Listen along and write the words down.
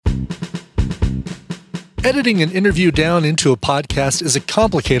Editing an interview down into a podcast is a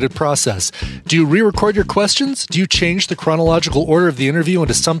complicated process. Do you re-record your questions? Do you change the chronological order of the interview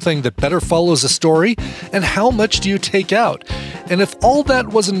into something that better follows a story? And how much do you take out? And if all that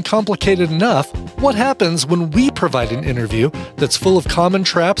wasn't complicated enough, what happens when we provide an interview that's full of common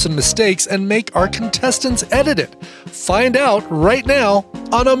traps and mistakes and make our contestants edit it? Find out right now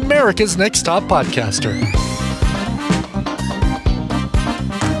on America's Next Top Podcaster.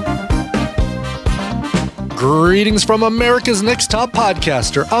 Greetings from America's Next Top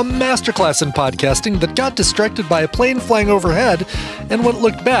Podcaster, a masterclass in podcasting that got distracted by a plane flying overhead, and when it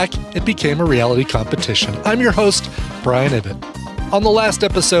looked back, it became a reality competition. I'm your host, Brian Ibbott. On the last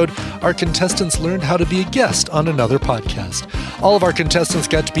episode, our contestants learned how to be a guest on another podcast. All of our contestants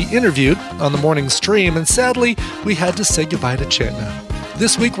got to be interviewed on the morning stream, and sadly, we had to say goodbye to Chetna.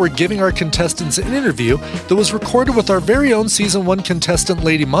 This week, we're giving our contestants an interview that was recorded with our very own Season 1 contestant,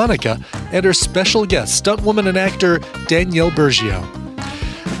 Lady Monica, and her special guest, stuntwoman and actor Danielle Bergio.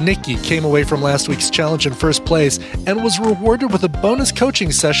 Nikki came away from last week's challenge in first place and was rewarded with a bonus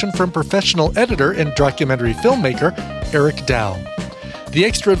coaching session from professional editor and documentary filmmaker Eric Dow. The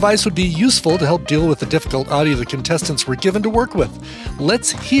extra advice would be useful to help deal with the difficult audio the contestants were given to work with.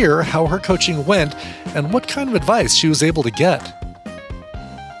 Let's hear how her coaching went and what kind of advice she was able to get.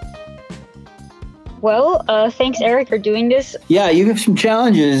 Well, thanks, Eric, for doing this. Yeah, you have some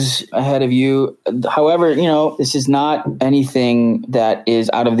challenges ahead of you. However, this is not anything that is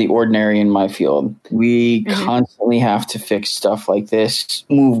out of the ordinary in my field. We constantly have to fix stuff like this,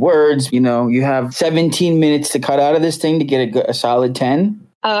 move words. You have 17 minutes to cut out of this thing to get a solid 10.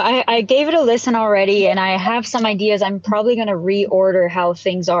 I gave it a listen already, and I have some ideas. I'm probably going to reorder how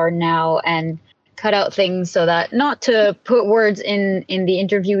things are now and cut out things so that not to put words in the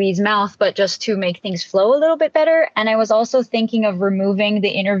interviewee's mouth, but just to make things flow a little bit better. And I was also thinking of removing the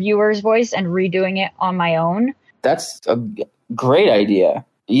interviewer's voice and redoing it on my own. That's a great idea.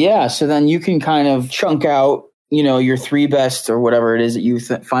 Yeah. So then you can kind of chunk out, your three best or whatever it is that you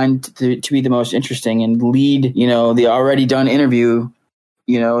find to be the most interesting and lead, the already done interview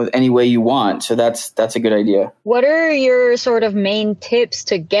any way you want. So that's a good idea. What are your sort of main tips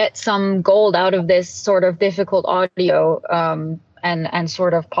to get some gold out of this sort of difficult audio and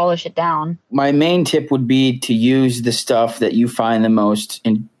sort of polish it down? My main tip would be to use the stuff that you find the most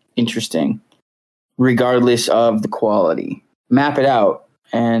interesting, regardless of the quality. Map it out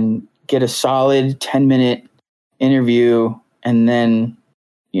and get a solid 10-minute interview. And then,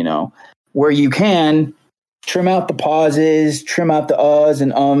 where you can, trim out the pauses, trim out the uhs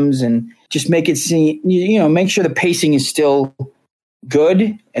and ums, and just make it seem, make sure the pacing is still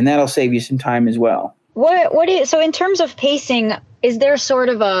good, and that'll save you some time as well. So in terms of pacing, is there sort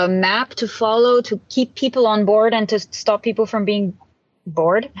of a map to follow to keep people on board and to stop people from being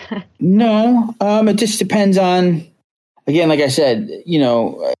bored? No, it just depends on, again, like I said,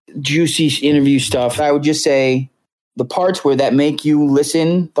 juicy interview stuff. I would just say, the parts where that make you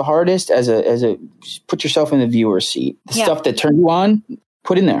listen the hardest, as a put yourself in the viewer's seat. The stuff that turns you on,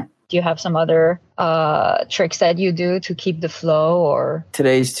 put in there. Do you have some other tricks that you do to keep the flow? Or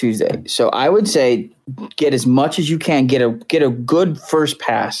today's Tuesday, so I would say get as much as you can. Get a good first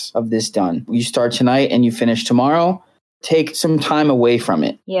pass of this done. You start tonight and you finish tomorrow. Take some time away from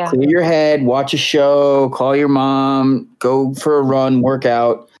it. Yeah. Clear your head. Watch a show. Call your mom. Go for a run. Work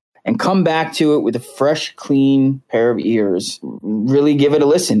out. And come back to it with a fresh, clean pair of ears. Really give it a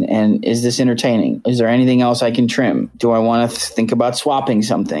listen. And is this entertaining? Is there anything else I can trim? Do I want to think about swapping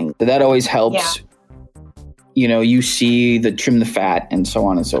something? That always helps. Yeah. You see the trim the fat and so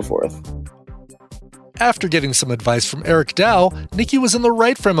on and so forth. After getting some advice from Eric Dow, Nikki was in the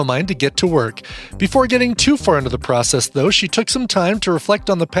right frame of mind to get to work. Before getting too far into the process, though, she took some time to reflect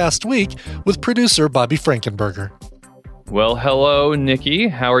on the past week with producer Bobby Frankenberger. Well, hello, Nikki.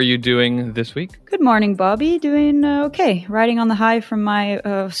 How are you doing this week? Good morning, Bobby. Doing okay. Riding on the high from my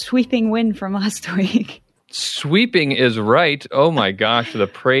sweeping win from last week. Sweeping is right. Oh my gosh, the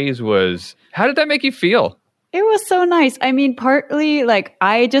praise was... How did that make you feel? It was so nice. I mean, partly,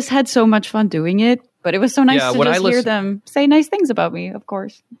 I just had so much fun doing it. But it was so nice to just hear them say nice things about me, of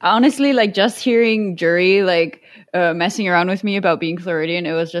course. Honestly, just hearing Jury, messing around with me about being Floridian,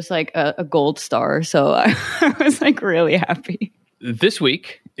 it was just a gold star. So I was really happy. This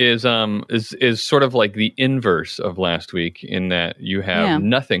week is sort of like the inverse of last week in that you have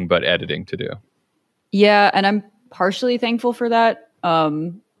nothing but editing to do. Yeah, and I'm partially thankful for that.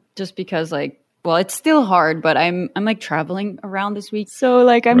 Just because it's still hard, but I'm traveling around this week. So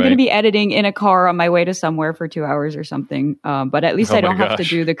I'm going to be editing in a car on my way to somewhere for 2 hours or something. But at least I don't have to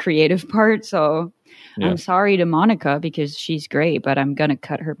do the creative part. So I'm sorry to Monica because she's great, but I'm going to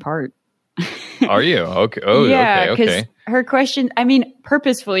cut her part. Are you? Okay. Oh, yeah, okay. Her question, I mean,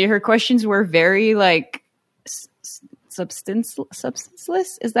 purposefully, her questions were very like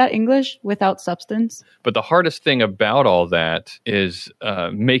substanceless. Is that English? Without substance? But the hardest thing about all that is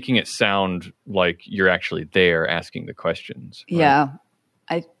making it sound like you're actually there asking the questions. Right? Yeah,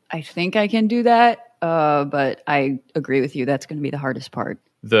 I think I can do that, but I agree with you. That's going to be the hardest part.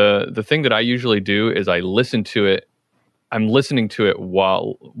 The thing that I usually do is I listen to it. I'm listening to it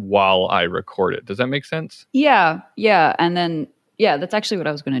while I record it. Does that make sense? Yeah. And then, that's actually what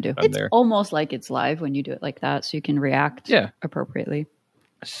I was going to do. It's almost like it's live when you do it like that, so you can react appropriately.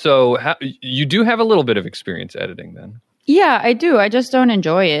 So you do have a little bit of experience editing then? Yeah, I do. I just don't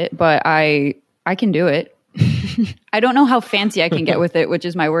enjoy it, but I can do it. I don't know how fancy I can get with it, which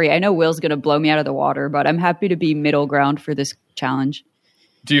is my worry. I know Will's going to blow me out of the water, but I'm happy to be middle ground for this challenge.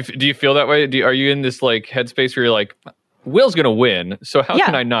 Do you feel that way? Are you in this like headspace where you're like, Will's going to win, so how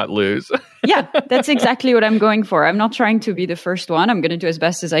can I not lose? Yeah, that's exactly what I'm going for. I'm not trying to be the first one. I'm going to do as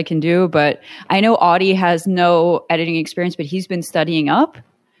best as I can do, but I know Audie has no editing experience, but he's been studying up.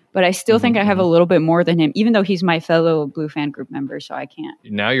 But I still think I have a little bit more than him, even though he's my fellow Blue Fan Group member, so I can't.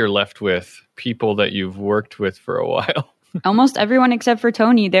 Now you're left with people that you've worked with for a while. Almost everyone except for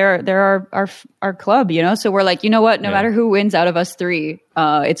Tony, they're our club, you know? So we're like, you know what? No matter who wins out of us three,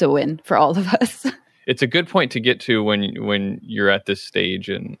 it's a win for all of us. It's a good point to get to when you're at this stage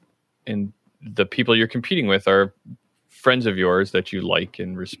and the people you're competing with are friends of yours that you like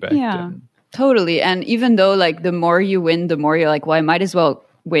and respect. Yeah, totally. And even though like the more you win, the more you're like, well, I might as well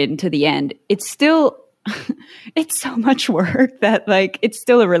win to the end. It's still, it's so much work that like, it's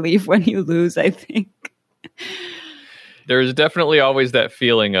still a relief when you lose, I think. There's definitely always that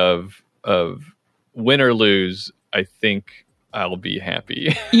feeling of win or lose. I think I'll be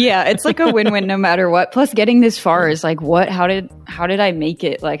happy. Yeah, it's like a win-win no matter what. Plus getting this far is like, what, how did I make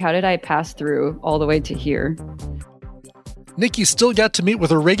it? Like, how did I pass through all the way to here? Nikki still got to meet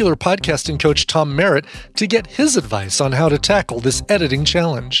with her regular podcasting coach, Tom Merritt, to get his advice on how to tackle this editing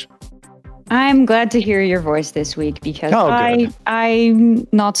challenge. I'm glad to hear your voice this week because I'm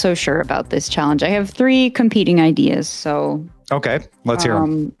not so sure about this challenge. I have 3 competing ideas, so... Okay, let's hear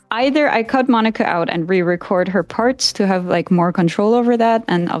them. Either I cut Monica out and re-record her parts to have like more control over that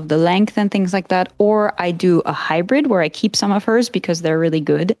and of the length and things like that, or I do a hybrid where I keep some of hers because they're really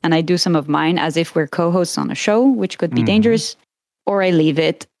good and I do some of mine as if we're co-hosts on a show, which could be dangerous, or I leave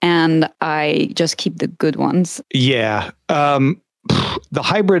it and I just keep the good ones. Yeah. The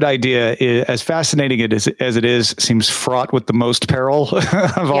hybrid idea, is, as fascinating as it is, seems fraught with the most peril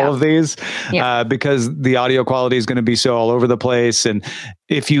of all of these, because the audio quality is going to be so all over the place. And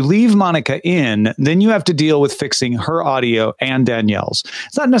if you leave Monica in, then you have to deal with fixing her audio and Danielle's.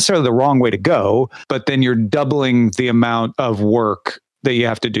 It's not necessarily the wrong way to go, but then you're doubling the amount of work that you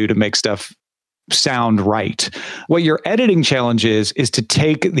have to do to make stuff sound right. What your editing challenge is to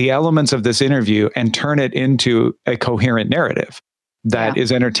take the elements of this interview and turn it into a coherent narrative that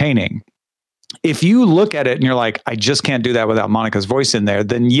is entertaining. If you look at it and you're like, I just can't do that without Monica's voice in there,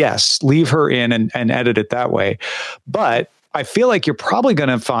 then yes, leave her in and edit it that way. But I feel like you're probably going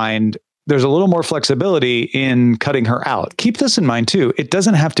to find there's a little more flexibility in cutting her out. Keep this in mind too. It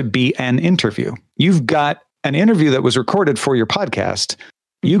doesn't have to be an interview. You've got an interview that was recorded for your podcast.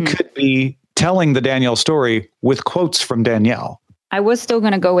 You could be telling the Danielle story with quotes from Danielle. I was still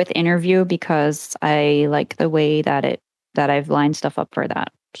going to go with interview because I like the way that I've lined stuff up for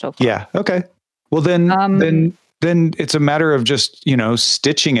that so far. Yeah. Okay. Well, then it's a matter of just,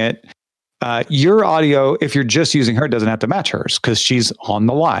 stitching it. Your audio, if you're just using her, doesn't have to match hers because she's on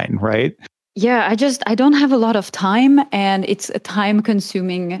the line, right? Yeah. I don't have a lot of time and it's a time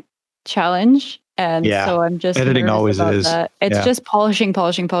consuming challenge. And so I'm just editing always is. That. It's just polishing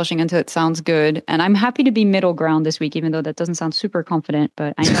until it sounds good. And I'm happy to be middle ground this week, even though that doesn't sound super confident,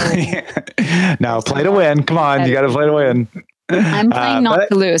 but I know. Now play to win. Come on. You got to play to win. I'm playing not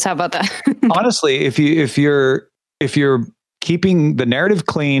to lose. How about that? Honestly, if you're keeping the narrative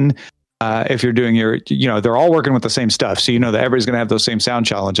clean, if you're doing they're all working with the same stuff. So that everybody's going to have those same sound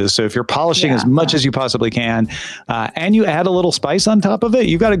challenges. So if you're polishing as much as you possibly can, and you add a little spice on top of it,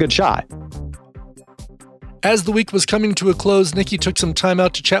 you've got a good shot. As the week was coming to a close, Nikki took some time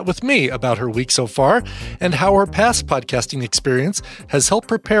out to chat with me about her week so far and how her past podcasting experience has helped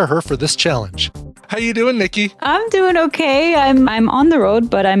prepare her for this challenge. How you doing, Nikki? I'm doing okay. I'm on the road,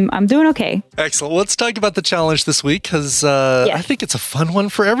 but I'm doing okay. Excellent. Let's talk about the challenge this week because I think it's a fun one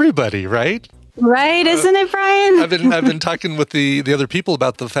for everybody, right? Right, isn't it, Brian? I've been talking with the other people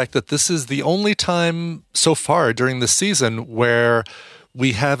about the fact that this is the only time so far during the season where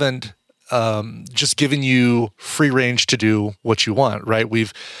we haven't just given you free range to do what you want, right?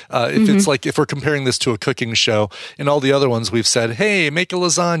 We've, if we're comparing this to a cooking show, in all the other ones, we've said, hey, make a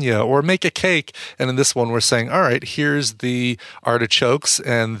lasagna or make a cake. And in this one, we're saying, all right, here's the artichokes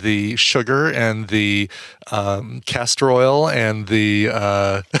and the sugar and the castor oil and the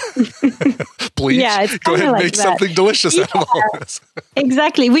bleach. Yeah, it's go ahead and like make that. Something delicious out of all this.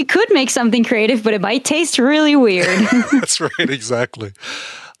 Exactly. We could make something creative, but it might taste really weird. That's right. Exactly.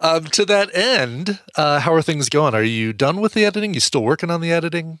 To that end, how are things going? Are you done with the editing? You still working on the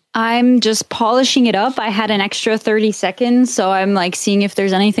editing? I'm just polishing it up. I had an extra 30 seconds, so I'm like seeing if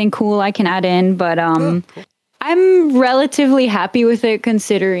there's anything cool I can add in. But cool. I'm relatively happy with it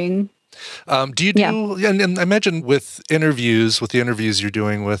considering. Do you do, and I imagine with the interviews you're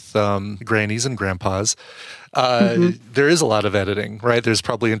doing with grannies and grandpas, there is a lot of editing, right? There's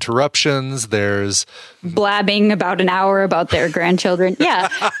probably interruptions. There's blabbing about an hour about their grandchildren.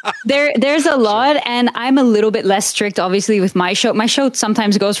 Yeah, there's a lot, and I'm a little bit less strict, obviously, with my show. My show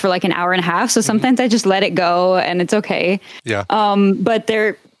sometimes goes for like an hour and a half, so sometimes I just let it go, and it's okay. Yeah. But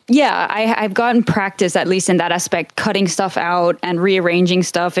I've gotten practice, at least in that aspect, cutting stuff out and rearranging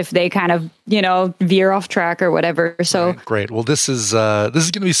stuff if they kind of, veer off track or whatever. So right, great. Well, this is going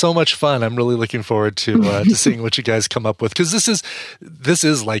to be so much fun. I'm really looking forward to seeing what you guys come up with, because this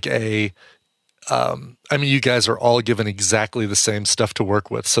is like a. You guys are all given exactly the same stuff to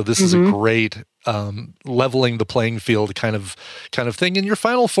work with, so this is a great leveling the playing field kind of thing in your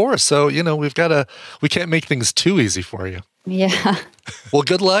Final Four. So we can't make things too easy for you. Yeah. Well,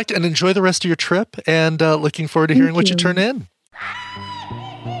 good luck and enjoy the rest of your trip, and looking forward to hearing what you turn in.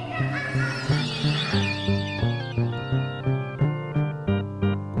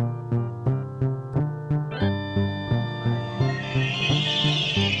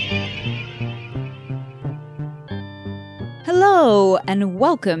 Hello, and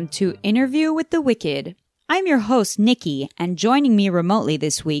welcome to Interview with the Wicked. I'm your host, Nikki, and joining me remotely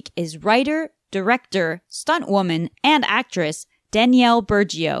this week is writer, director, stunt woman, and actress, Danielle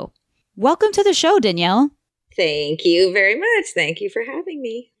Bergio. Welcome to the show, Danielle. Thank you very much. Thank you for having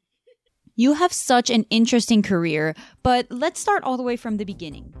me. You have such an interesting career, but let's start all the way from the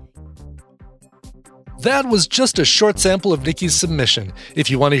beginning. That was just a short sample of Nikki's submission. If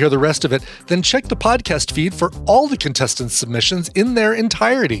you want to hear the rest of it, then check the podcast feed for all the contestants' submissions in their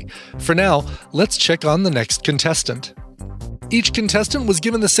entirety. For now, let's check on the next contestant. Each contestant was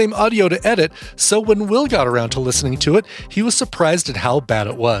given the same audio to edit, so when Will got around to listening to it, he was surprised at how bad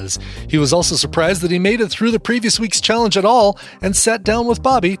it was. He was also surprised that he made it through the previous week's challenge at all and sat down with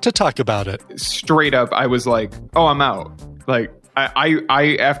Bobby to talk about it. Straight up, I was like, oh, I'm out. Like,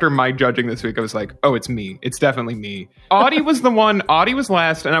 I after my judging this week, I was like, oh, it's me. It's definitely me. Audie was the one. Audie was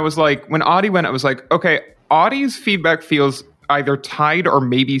last, and I was like, when Audie went, I was like, okay, Audie's feedback feels either tied or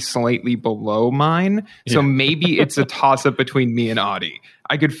maybe slightly below mine. So maybe it's a toss-up between me and Audie.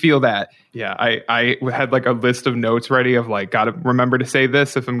 I could feel that. Yeah, I had like a list of notes ready of like, gotta remember to say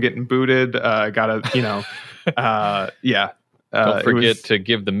this if I'm getting booted. Gotta, yeah. Don't forget to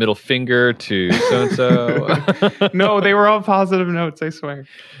give the middle finger to so-and-so. No, they were all positive notes, I swear.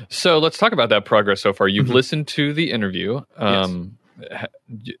 So let's talk about that progress so far. You've listened to the interview. Yes.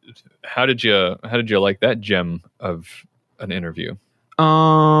 How did you like that gem of an interview?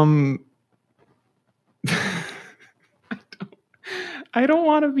 I don't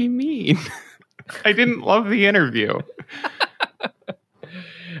want to be mean. I didn't love the interview.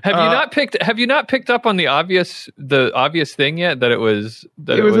 Have you not picked up on the obvious thing yet, that it was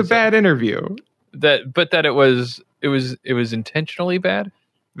a bad interview, that it was intentionally bad?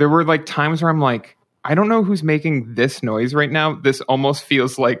 There were like times where I'm like, I don't know who's making this noise right now. This almost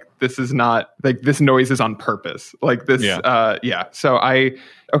feels like this is not like this noise is on purpose. Like this. Yeah. So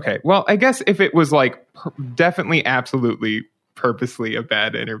well, I guess if it was like definitely absolutely purposely a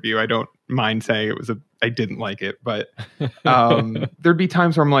bad interview, I don't mind saying I didn't like it, but there'd be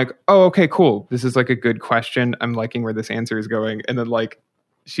times where I'm like, oh, okay, cool. This is like a good question. I'm liking where this answer is going. And then like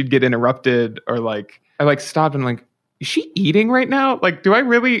she'd get interrupted, or like I like stopped and like, is she eating right now? Like, do I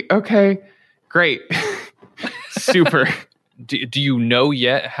really? Okay, great. Super. Do you know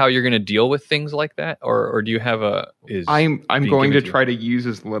yet how you're going to deal with things like that, or do you have I'm going to try to use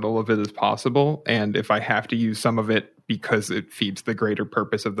as little of it as possible, and if I have to use some of it because it feeds the greater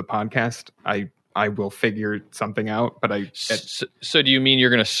purpose of the podcast, I will figure something out. But so do you mean you're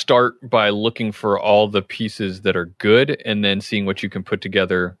going to start by looking for all the pieces that are good, and then seeing what you can put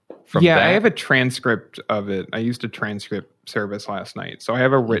together from that? I have a transcript of it. I used a transcript service last night, so I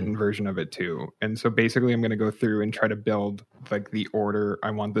have a written version of it too. And so basically, I'm going to go through and try to build like the order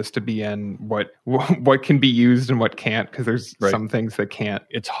I want this to be in, what can be used and what can't, because there's some things that can't.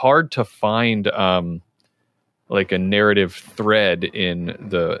 It's hard to find like a narrative thread in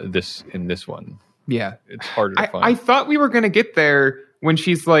this one. Yeah, it's harder to find. I thought we were going to get there when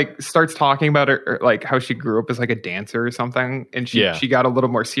she's like starts talking about her, like how she grew up as like a dancer or something, and she got a little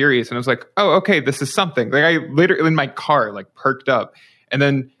more serious, and I was like, oh, okay, this is something. Like I literally in my car like perked up, and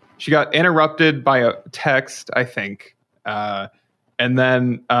then she got interrupted by a text, I think, and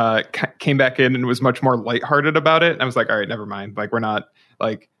then came back in and was much more lighthearted about it. And I was like, all right, never mind. Like we're not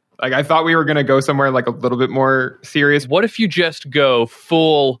like I thought we were going to go somewhere like a little bit more serious. What if you just go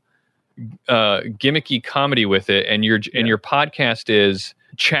full gimmicky comedy with it, and your podcast is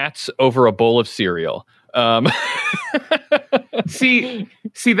chats over a bowl of cereal? See,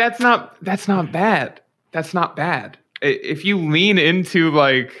 that's not bad. That's not bad. If you lean into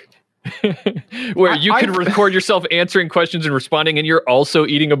like where you can record yourself answering questions and responding, and you're also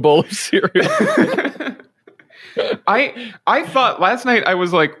eating a bowl of cereal. I thought last night, I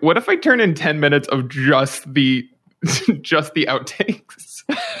was like, what if I turn in 10 minutes of just the outtakes?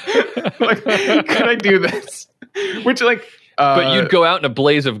 Like, could I do this? Which like, but you'd go out in a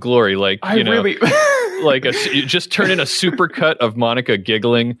blaze of glory, like really like you just turn in a supercut of Monica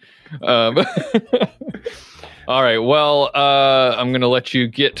giggling. All right, well, I'm going to let you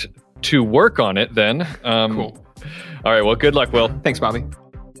get to work on it then. Cool. All right, well, good luck, Will. Thanks, Bobby.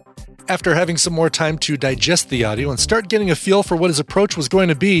 After having some more time to digest the audio and start getting a feel for what his approach was going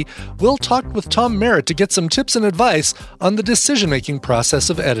to be, Will talked with Tom Merritt to get some tips and advice on the decision-making process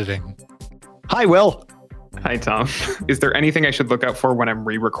of editing. Hi, Will. Hi, Tom. Is there anything I should look out for when I'm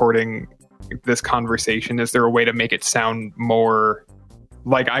re-recording this conversation? Is there a way to make it sound more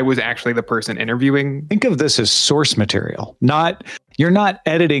like I was actually the person interviewing? Think of this as source material. You're not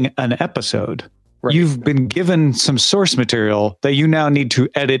editing an episode. Right. You've been given some source material that you now need to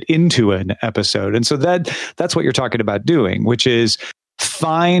edit into an episode. And so that's what you're talking about doing, which is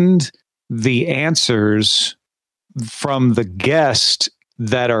find the answers from the guest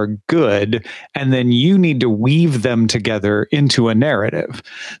that are good, and then you need to weave them together into a narrative.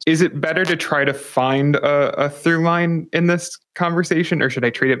 Is it better to try to find a through line in this conversation, or should I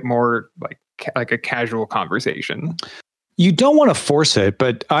treat it more like a casual conversation? You don't want to force it,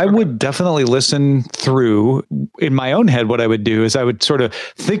 but I would definitely listen through. In my own head, what I would do is I would sort of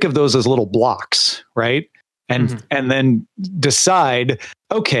think of those as little blocks, right? And then decide,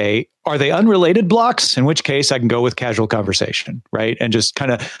 okay, are they unrelated blocks? In which case I can go with casual conversation, right? And just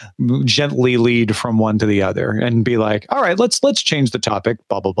kind of gently lead from one to the other and be like, all right, let's change the topic,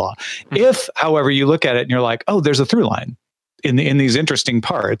 blah, blah, blah. If, however, you look at it and you're like, oh, there's a through line in these interesting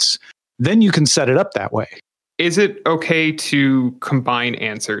parts, then you can set it up that way. Is it okay to combine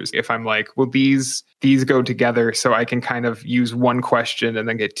answers if I'm like, well, these go together so I can kind of use one question and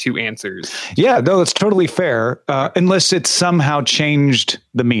then get two answers? Yeah, no, that's totally fair, unless it's somehow changed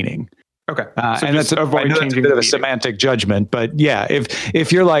the meaning. Okay. So and that's a bit of a semantic judgment. But yeah,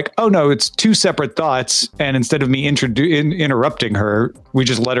 if you're like, oh, no, it's two separate thoughts, and instead of me interrupting her, we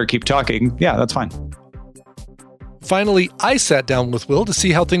just let her keep talking. Yeah, that's fine. Finally, I sat down with Will to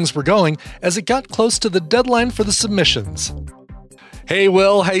see how things were going as it got close to the deadline for the submissions. Hey,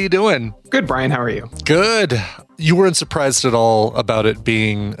 Will, how you doing? Good, Brian. How are you? Good. You weren't surprised at all about it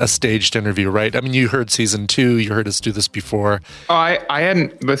being a staged interview, right? I mean, you heard season 2. You heard us do this before. Oh, I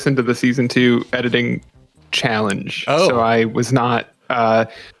hadn't listened to the season 2 editing challenge. Oh. So I was not, I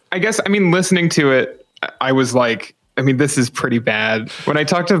guess, listening to it, I was like, this is pretty bad. When I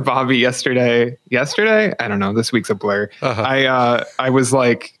talked to Bobby yesterday, I don't know, this week's a blur. Uh-huh. I was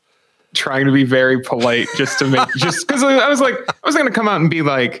like trying to be very polite just because I was like, I was going to come out and be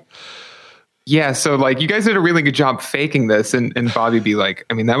like, yeah, so like you guys did a really good job faking this, and Bobby be like,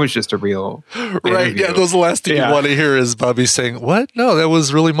 that was just a real interview. Right? Yeah, that's the last thing you want to hear is Bobby saying, "What? No, that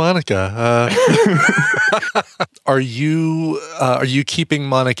was really Monica." Are you keeping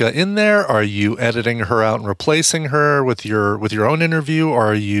Monica in there? Are you editing her out and replacing her with your own interview?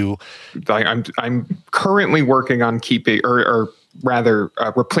 Or are you? I'm currently working on keeping, or rather,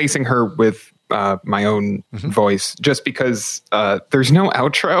 replacing her with my own voice, just because there's no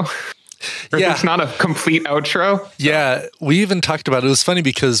outro. Yeah. It's not a complete outro. So. Yeah, we even talked about it. It was funny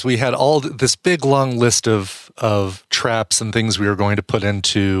because we had all this big long list of traps and things we were going to put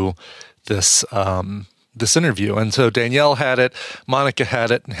into this this interview. And so Danielle had it, Monica had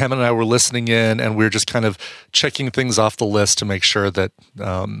it, and Hem and I were listening in, and we were just kind of checking things off the list to make sure that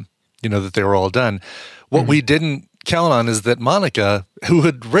that they were all done. What we didn't count on is that Monica, who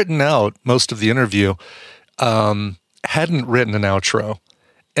had written out most of the interview, hadn't written an outro.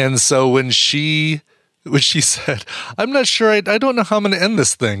 And so when she said, I'm not sure, I don't know how I'm going to end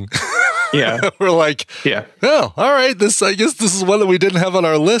this thing. Yeah. We're like, yeah. Oh, all right. I guess this is one that we didn't have on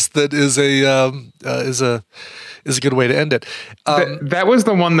our list that is a good way to end it. That was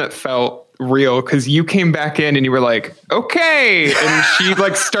the one that felt real, because you came back in and you were like, okay. And she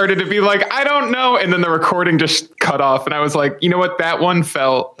like started to be like, I don't know. And then the recording just cut off. And I was like, you know what? That one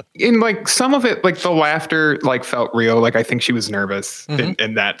felt, in like some of it, like the laughter like felt real. Like I think she was nervous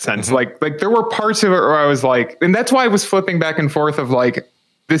in that sense. Like there were parts of it where I was like, and that's why I was flipping back and forth of like,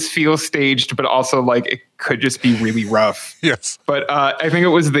 this feels staged, but also like it could just be really rough. Yes. But I think it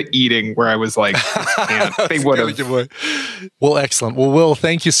was the eating where I was like, they would have. Well, excellent. Well, Will,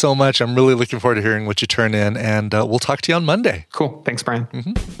 thank you so much. I'm really looking forward to hearing what you turn in, and we'll talk to you on Monday. Cool. Thanks, Brian.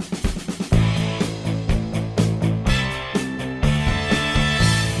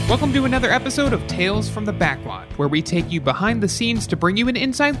 Welcome to another episode of Tales from the Backlot, where we take you behind the scenes to bring you an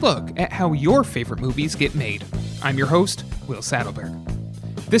inside look at how your favorite movies get made. I'm your host, Will Saddleberg.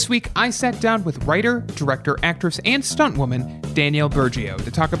 This week, I sat down with writer, director, actress, and stuntwoman Danielle Bergio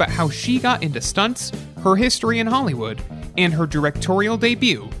to talk about how she got into stunts, her history in Hollywood, and her directorial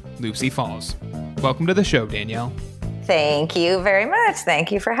debut, Lucy Falls. Welcome to the show, Danielle. Thank you very much.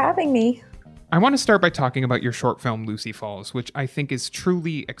 Thank you for having me. I want to start by talking about your short film, Lucy Falls, which I think is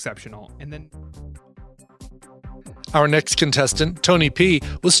truly exceptional. And then our next contestant, Tony P.,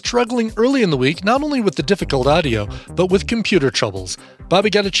 was struggling early in the week not only with the difficult audio, but with computer troubles. Bobby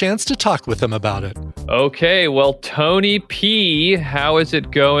got a chance to talk with him about it. Okay, well, Tony P., how is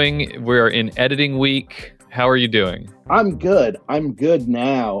it going? We're in editing week. How are you doing? I'm good. I'm good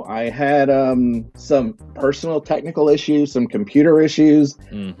now. I had some personal technical issues, some computer issues,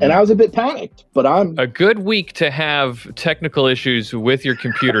 and I was a bit panicked, but I'm... A good week to have technical issues with your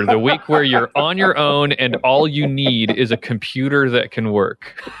computer. The week where you're on your own and all you need is a computer that can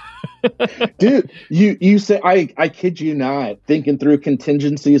work. Dude, you say, I kid you not, thinking through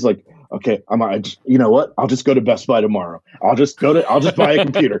contingencies like, okay, you know what? I'll just go to Best Buy tomorrow. I'll just buy a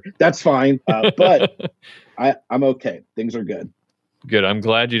computer. That's fine. But I'm okay. Things are good. Good. I'm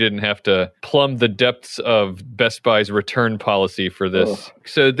glad you didn't have to plumb the depths of Best Buy's return policy for this. Oh.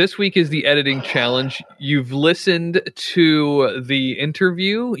 So this week is the editing challenge. You've listened to the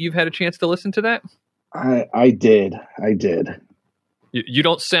interview. You've had a chance to listen to that? I did. You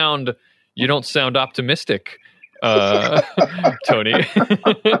don't sound optimistic, Tony.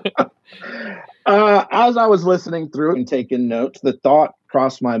 As I was listening through and taking notes, the thought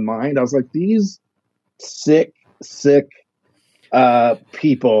crossed my mind. I was like, these sick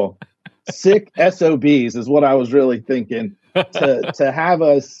people, sick SOBs is what I was really thinking. To have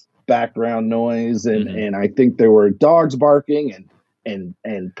us background noise and I think there were dogs barking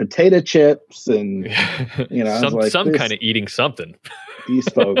and potato chips and some kind of eating something. These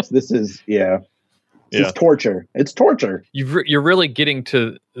folks, this is It's torture. It's torture. You're really getting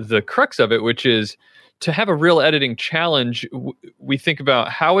to the crux of it, which is to have a real editing challenge. We think about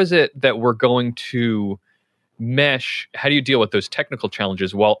how is it that we're going to mesh? How do you deal with those technical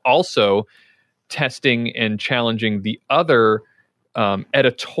challenges while also testing and challenging the other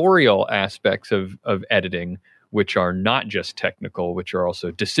editorial aspects of editing, which are not just technical, which are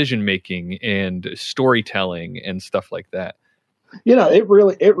also decision making and storytelling and stuff like that. You know, it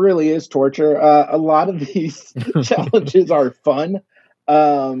really is torture. A lot of these challenges are fun.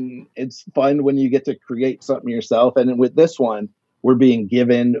 It's fun when you get to create something yourself. And with this one, we're being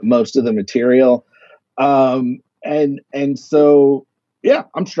given most of the material. And so, yeah,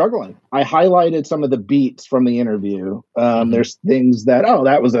 I'm struggling. I highlighted some of the beats from the interview. There's things that,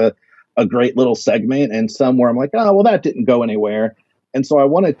 that was a great little segment. And some where I'm like, that didn't go anywhere. And so I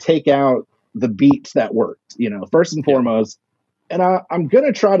want to take out the beats that worked, first and foremost. And I'm going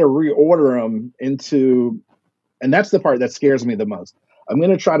to try to reorder them into, and that's the part that scares me the most. I'm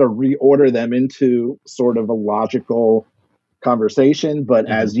going to try to reorder them into sort of a logical conversation.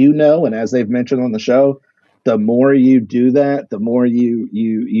 But as you know, and as they've mentioned on the show, the more you do that, the more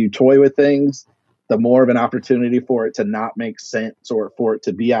you toy with things, the more of an opportunity for it to not make sense or for it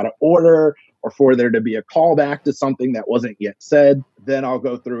to be out of order or for there to be a callback to something that wasn't yet said. Then I'll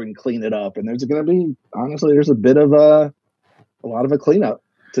go through and clean it up. And there's going to be, honestly, there's a bit of a lot of a cleanup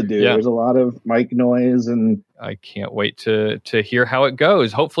to do. There's a lot of mic noise, and I can't wait to hear how it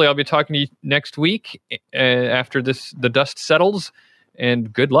goes. Hopefully I'll be talking to you next week after the dust settles,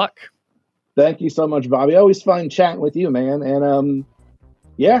 and good luck. Thank you so much, Bobby. Always fun chatting with you, man. And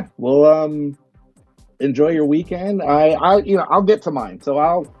we'll enjoy your weekend. I'll get to mine. So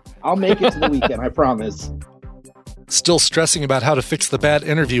I'll make it to the weekend, I promise. Still stressing about how to fix the bad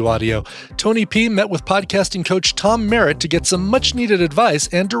interview audio, Tony P. met with podcasting coach Tom Merritt to get some much-needed advice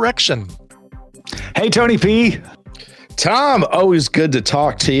and direction. Hey, Tony P. Tom, always good to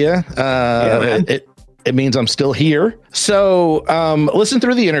talk to you. It means I'm still here. So listen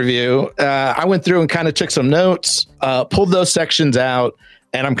through the interview. I went through and kind of took some notes, pulled those sections out,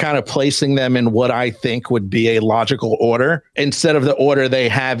 and I'm kind of placing them in what I think would be a logical order instead of the order they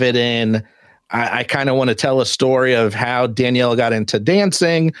have it in. I kind of want to tell a story of how Danielle got into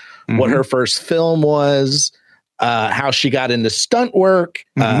dancing, what her first film was, how she got into stunt work.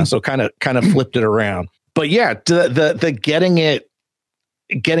 So kind of flipped it around. But yeah, the getting it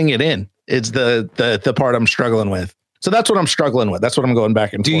in is the part I'm struggling with. So that's what I'm struggling with. That's what I'm going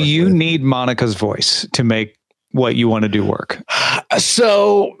back and forth. Do you need Monica's voice to make what you want to do work?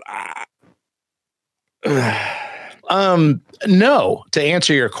 So, no. To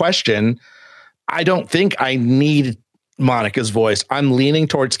answer your question, I don't think I need Monica's voice. I'm leaning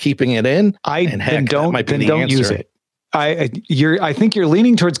towards keeping it in. Don't use it. I think you're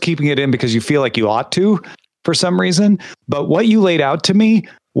leaning towards keeping it in because you feel like you ought to for some reason. But what you laid out to me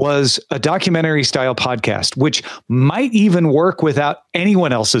was a documentary style podcast, which might even work without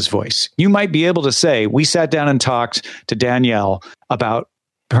anyone else's voice. You might be able to say, we sat down and talked to Danielle about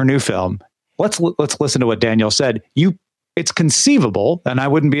her new film. Let's listen to what Danielle said. It's conceivable, and I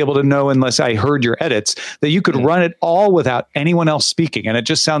wouldn't be able to know unless I heard your edits, that you could run it all without anyone else speaking. And it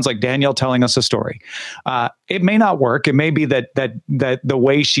just sounds like Danielle telling us a story. It may not work. It may be that the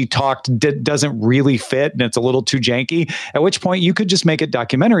way she talked doesn't really fit and it's a little too janky, at which point you could just make it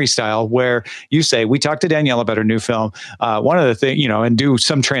documentary style where you say, we talked to Danielle about her new film. One of the things, and do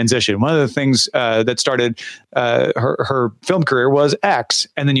some transition. One of the things that started her film career was X.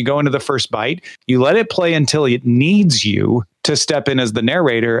 And then you go into the first bite, you let it play until it needs you to step in as the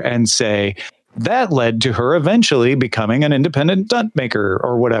narrator and say, that led to her eventually becoming an independent stunt maker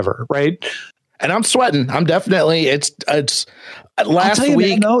or whatever, right? And I'm sweating. I'm definitely, it's last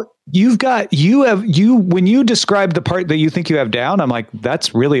week. When you describe the part that you think you have down, I'm like,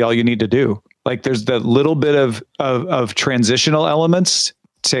 that's really all you need to do. Like there's the little bit of transitional elements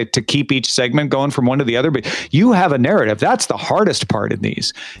to keep each segment going from one to the other, but you have a narrative. That's the hardest part in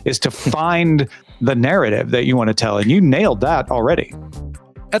these, is to find the narrative that you want to tell. And you nailed that already.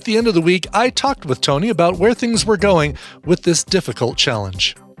 At the end of the week, I talked with Tony about where things were going with this difficult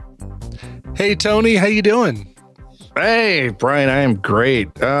challenge. Hey, Tony, how you doing? Hey, Brian, I am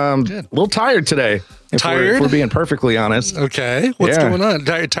great. Good. A little tired today. Tired? If we're being perfectly honest. Okay. What's going on?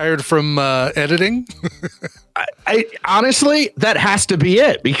 Tired from editing? I honestly, that has to be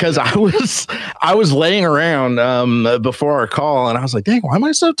it, because I was laying around before our call and I was like, dang, why am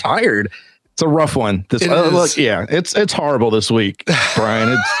I so tired? It's a rough one. It's horrible this week,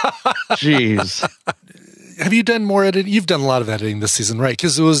 Brian. Jeez. Have you done more editing? You've done a lot of editing this season, right?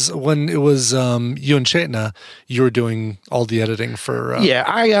 Because it was you and Chetna, you were doing all the editing for.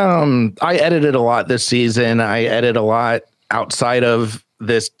 I edited a lot this season. I edit a lot outside of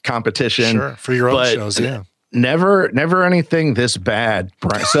this competition. Sure, for your own shows, yeah. Never anything this bad,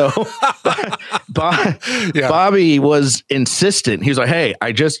 Brian. So Bobby was insistent. He was like, hey,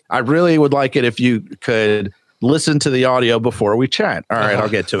 I really would like it if you could listen to the audio before we chat. All right, I'll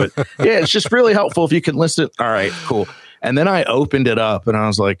get to it. Yeah, it's just really helpful if you can listen. All right, cool. And then I opened it up and I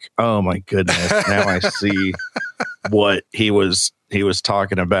was like, oh my goodness, now I see what he was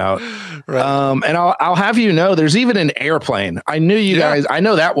talking about. Right. And I'll have you know, there's even an airplane. I knew you guys, I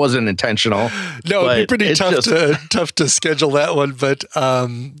know that wasn't intentional. No, it'd be pretty tough to schedule that one. But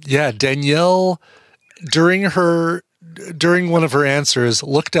Danielle, during one of her answers,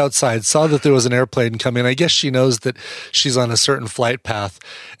 looked outside, saw that there was an airplane coming. I guess she knows that she's on a certain flight path.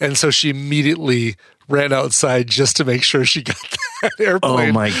 And so she immediately ran outside just to make sure she got that airplane.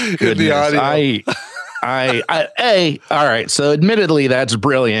 Oh my goodness. In the audio. All right. So admittedly, that's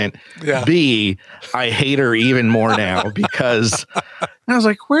brilliant. Yeah. B, I hate her even more now because I was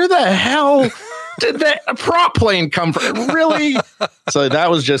like, where the hell did that prop plane come from? Really? So that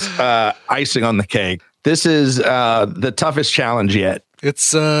was just icing on the cake. This is the toughest challenge yet.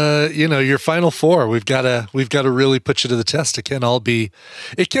 It's your final four. We've got to really put you to the test. It can't all be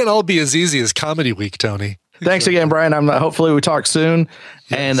as easy as Comedy Week, Tony. Thanks again, Brian. Hopefully we talk soon.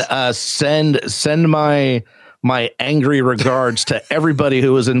 Yes. And send my angry regards to everybody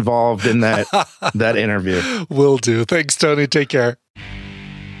who was involved in that interview. Will do. Thanks, Tony. Take care.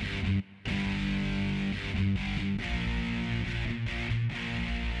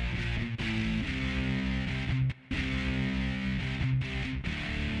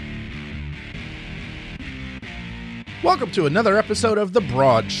 Welcome to another episode of The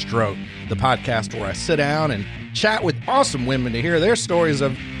Broad Stroke, the podcast where I sit down and chat with awesome women to hear their stories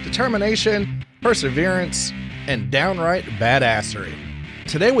of determination, perseverance, and downright badassery.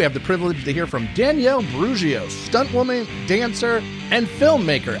 Today we have the privilege to hear from Danielle Brugio, stuntwoman, dancer, and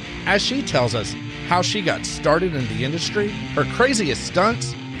filmmaker, as she tells us how she got started in the industry, her craziest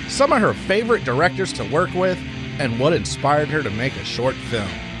stunts, some of her favorite directors to work with, and what inspired her to make a short film.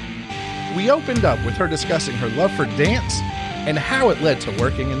 We opened up with her discussing her love for dance and how it led to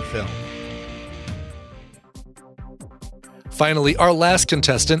working in film. Finally, our last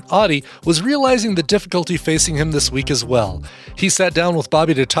contestant, Audie, was realizing the difficulty facing him this week as well. He sat down with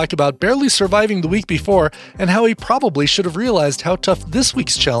Bobby to talk about barely surviving the week before and how he probably should have realized how tough this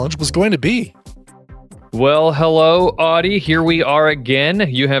week's challenge was going to be. Well, hello, Audie. Here we are again.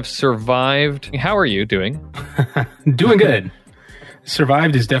 You have survived. How are you doing? Doing good.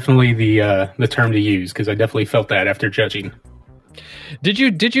 Survived is definitely the term to use, because I definitely felt that after judging. Did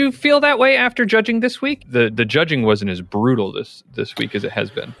you feel that way after judging this week? The judging wasn't as brutal this week as it has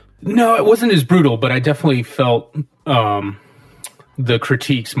been. No, it wasn't as brutal, but I definitely felt the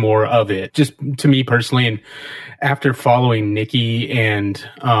critiques more of it, just to me personally. And after following Nikki and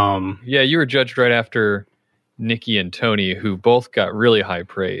yeah, you were judged right after Nikki and Tony, who both got really high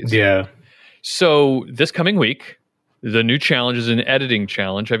praise. Yeah. So this coming week, the new challenge is an editing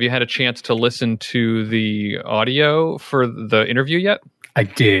challenge. Have you had a chance to listen to the audio for the interview yet? I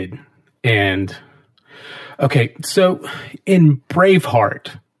did. And okay, so in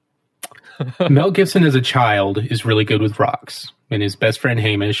Braveheart, Mel Gibson as a child is really good with rocks, and his best friend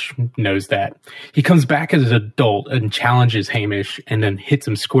Hamish knows that. He comes back as an adult and challenges Hamish and then hits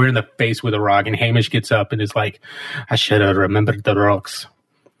him square in the face with a rock, and Hamish gets up and is like, I should have remembered the rocks.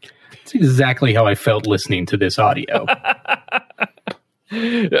 That's exactly how I felt listening to this audio.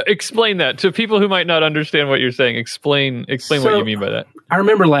 Explain that to people who might not understand what you're saying. Explain what you mean by that. I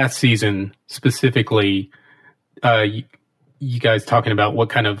remember last season specifically, you guys talking about what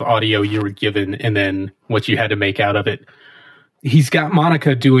kind of audio you were given and then what you had to make out of it. He's got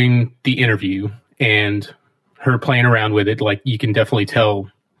Monica doing the interview and her playing around with it. Like, you can definitely tell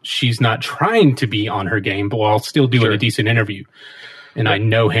she's not trying to be on her game, but while still doing a decent interview. And I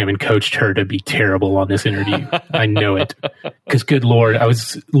know Hammond coached her to be terrible on this interview. I know it. Because, good Lord, I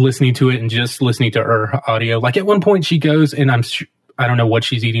was listening to it and just listening to her audio. Like, at one point she goes, and I don't know what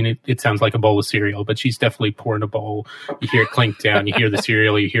she's eating. It sounds like a bowl of cereal, but she's definitely pouring a bowl. You hear it clink down. You hear the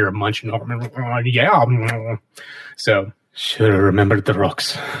cereal. You hear her munching. Yeah. So, should have remembered the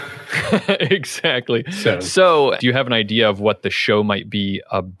rocks. Exactly. So, do you have an idea of what the show might be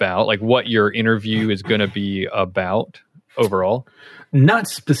about? Like, what your interview is going to be about overall? Not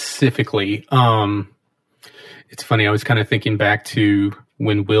specifically. It's funny. I was kind of thinking back to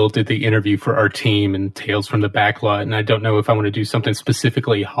when Will did the interview for our team and Tales from the Backlot, and I don't know if I want to do something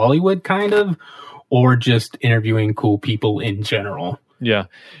specifically Hollywood kind of, or just interviewing cool people in general. Yeah.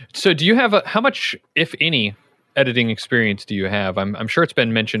 So do you have how much, if any, editing experience do you have? I'm sure it's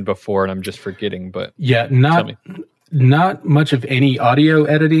been mentioned before and I'm just forgetting, but yeah, not much of any audio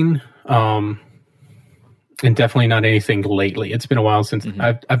editing. And definitely not anything lately. It's been a while since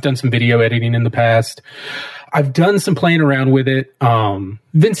I've done some video editing in the past. I've done some playing around with it.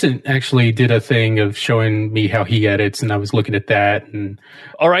 Vincent actually did a thing of showing me how he edits, and I was looking at that. And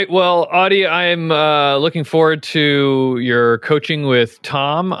all right, well, Audie, I'm looking forward to your coaching with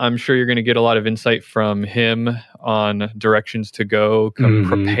Tom. I'm sure you're going to get a lot of insight from him on directions to go. Come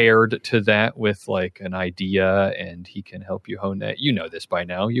prepared to that with like an idea, and he can help you hone that. You know this by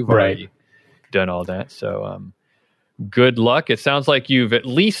now. You've already done all that, so good luck. It sounds like you've at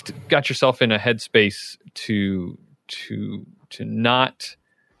least got yourself in a headspace to not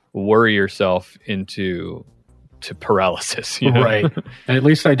worry yourself into paralysis, you know? Right. At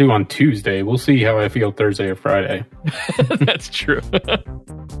least I do on Tuesday. We'll see how I feel Thursday or Friday. That's true.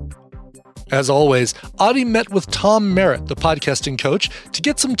 As always, Audie met with Tom Merritt, the podcasting coach, to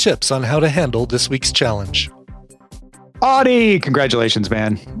get some tips on how to handle this week's challenge. Audie, congratulations,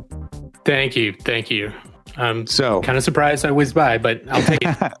 man. Thank you. I'm kind of surprised I whizzed by, but I'll take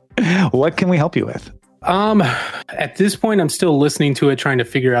it. What can we help you with? At this point, I'm still listening to it, trying to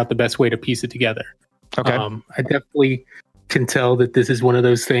figure out the best way to piece it together. Okay. I definitely can tell that this is one of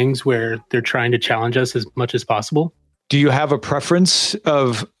those things where they're trying to challenge us as much as possible. Do you have a preference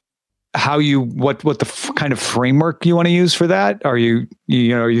of how what the kind of framework you want to use for that? Are you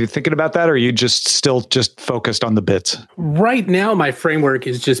thinking about that, or are you just focused on the bits? Right now, my framework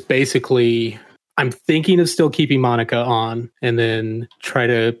is just basically I'm thinking of still keeping Monica on and then try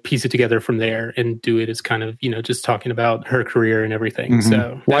to piece it together from there and do it as kind of, just talking about her career and everything. Mm-hmm.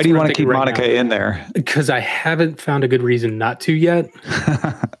 So why do you want to keep Monica in there? Because I haven't found a good reason not to yet.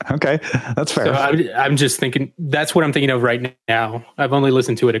 Okay, that's fair. So I'm just thinking, that's what I'm thinking of right now. I've only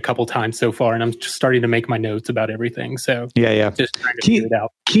listened to it a couple times so far, and I'm just starting to make my notes about everything. So just trying to figure it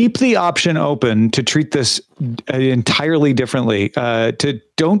out. Keep the option open to treat this entirely differently.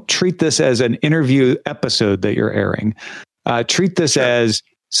 Don't treat this as an interview episode that you're airing. Treat this as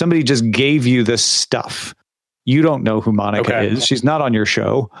somebody just gave you this stuff. You don't know who Monica is. She's not on your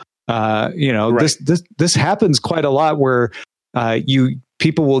show. This happens quite a lot where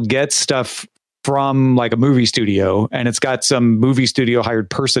people will get stuff from like a movie studio, and it's got some movie studio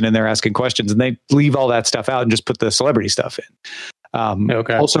hired person in there asking questions, and they leave all that stuff out and just put the celebrity stuff in.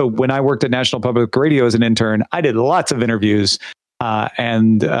 Also, when I worked at National Public Radio as an intern, I did lots of interviews.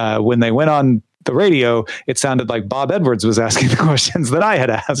 And when they went on the radio, it sounded like Bob Edwards was asking the questions that I had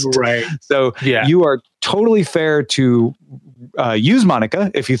asked. Right. So you are totally fair to use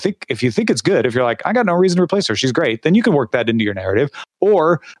Monica if you think it's good. If you're like, I got no reason to replace her, she's great, then you can work that into your narrative,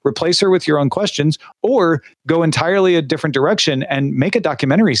 or replace her with your own questions, or go entirely a different direction and make a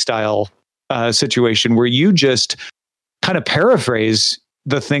documentary style situation where you just kind of paraphrase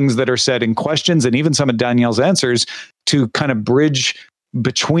the things that are said in questions and even some of Danielle's answers to kind of bridge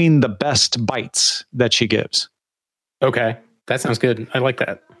between the best bites that she gives. Okay. That sounds good. I like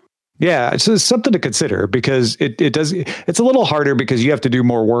that. Yeah. It's something to consider because it's a little harder because you have to do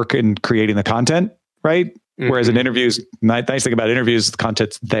more work in creating the content, right? Mm-hmm. Whereas an interview's nice thing about interviews, the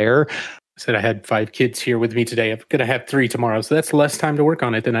content's there. I said I had 5 kids here with me today. I'm going to have 3 tomorrow. So that's less time to work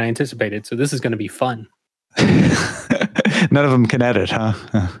on it than I anticipated. So this is going to be fun. None of them can edit, huh?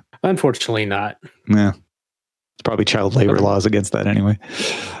 Unfortunately not. Yeah. It's probably child labor laws against that anyway.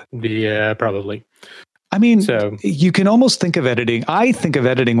 Yeah, probably. I mean, you can almost think of editing. I think of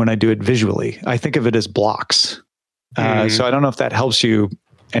editing when I do it visually. I think of it as blocks. So I don't know if that helps you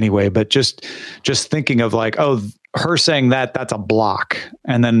anyway, but just thinking of like, oh, her saying that's a block.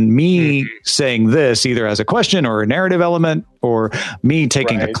 And then me saying this either as a question or a narrative element, or me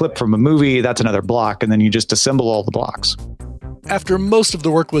taking a clip from a movie, that's another block. And then you just assemble all the blocks. After most of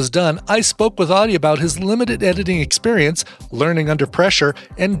the work was done, I spoke with Adi about his limited editing experience, learning under pressure,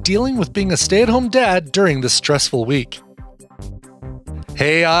 and dealing with being a stay-at-home dad during this stressful week.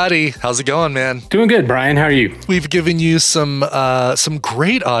 Hey, Adi, how's it going, man? Doing good, Brian. How are you? We've given you some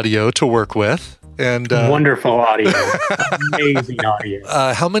great audio to work with. And wonderful audio, amazing audio.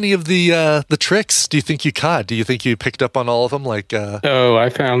 How many of the tricks do you think you caught? Do you think you picked up on all of them?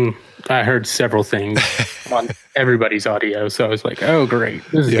 I heard several things on everybody's audio, so I was like, "Oh, great,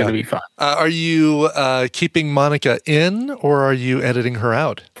 this is going to be fun." Are you keeping Monica in, or are you editing her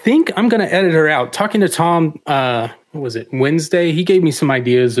out? I think I'm going to edit her out. Talking to Tom, what was it, Wednesday? He gave me some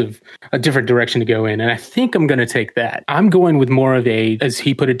ideas of a different direction to go in, and I think I'm going to take that. I'm going with more of a, as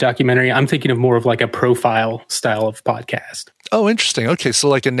he put it, documentary. I'm thinking of more of like a profile style of podcast. Oh, interesting. Okay, so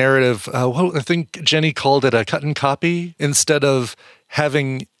like a narrative. I think Jenny called it a cut and copy instead of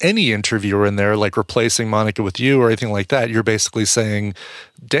having any interviewer in there, like replacing Monica with you or anything like that. You're basically saying,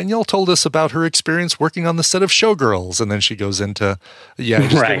 Danielle told us about her experience working on the set of Showgirls. And then she goes into, I just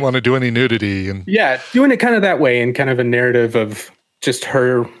didn't want to do any nudity. And doing it kind of that way and kind of a narrative of just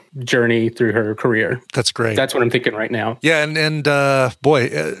her journey through her career. That's great. That's what I'm thinking right now. Yeah. And boy,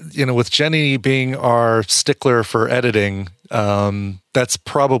 with Jenny being our stickler for editing, that's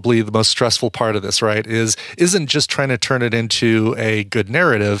probably the most stressful part of this, right? Isn't just trying to turn it into a good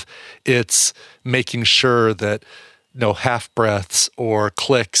narrative. It's making sure that no half breaths or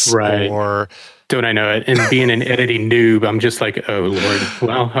clicks or... Don't I know it? And being an editing noob, I'm just like, oh Lord.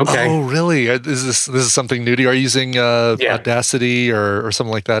 Well, okay. Oh, really? Is this something new to you? Are you using Audacity or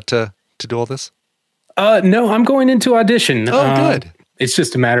something like that to do all this? No, I'm going into Audition. Oh, good. It's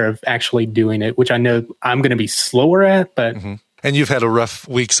just a matter of actually doing it, which I know I'm going to be slower at, but... Mm-hmm. And you've had a rough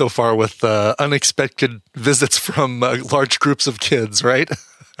week so far with unexpected visits from large groups of kids, right?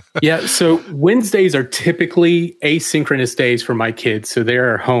 Yeah, so Wednesdays are typically asynchronous days for my kids. So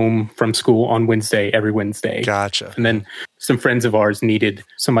they're home from school on Wednesday, every Wednesday. Gotcha. And then some friends of ours needed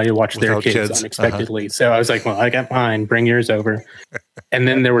somebody to watch their kids unexpectedly. So I was like, well, I got mine, bring yours over. And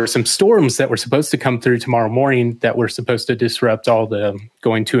then there were some storms that were supposed to come through tomorrow morning that were supposed to disrupt all the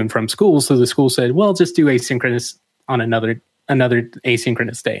going to and from school. So the school said, well, just do asynchronous on another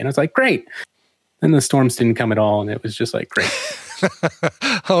asynchronous day. And I was like, great. And the storms didn't come at all. And it was just like, great.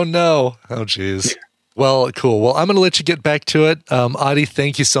 Oh, no. Oh, geez. Yeah. Well, cool. Well, I'm going to let you get back to it. Adi,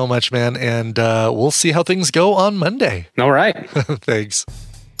 thank you so much, man. And we'll see how things go on Monday. All right. Thanks.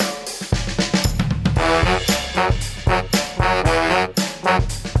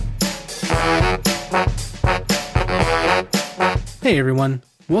 Hey everyone,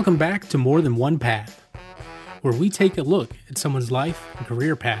 welcome back to More Than One Path, where we take a look at someone's life and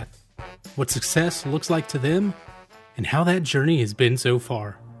career path, what success looks like to them, and how that journey has been so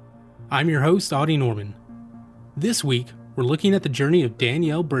far. I'm your host, Audie Norman. This week, we're looking at the journey of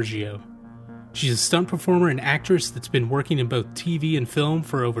Danielle Bergio. She's a stunt performer and actress that's been working in both TV and film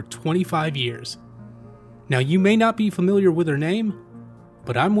for over 25 years. Now, you may not be familiar with her name,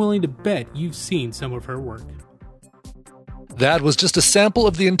 but I'm willing to bet you've seen some of her work. That was just a sample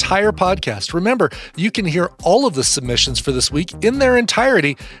of the entire podcast. Remember, you can hear all of the submissions for this week in their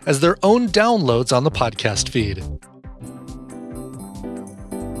entirety as their own downloads on the podcast feed.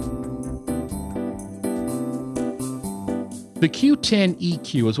 The Q10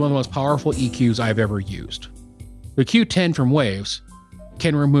 EQ is one of the most powerful EQs I've ever used. The Q10 from Waves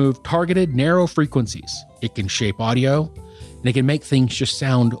can remove targeted narrow frequencies. It can shape audio, and it can make things just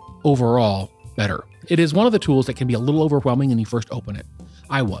sound overall better. It is one of the tools that can be a little overwhelming when you first open it.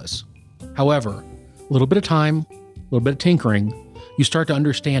 I was. However, a little bit of time, a little bit of tinkering, you start to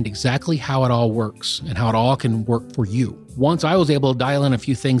understand exactly how it all works and how it all can work for you. Once I was able to dial in a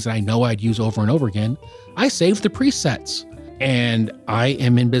few things that I know I'd use over and over again, I saved the presets, and I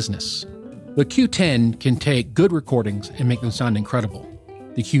am in business. The Q10 can take good recordings and make them sound incredible.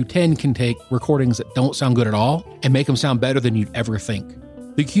 The Q10 can take recordings that don't sound good at all and make them sound better than you'd ever think.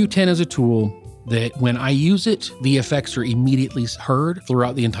 The Q10 is a tool that when I use it, the effects are immediately heard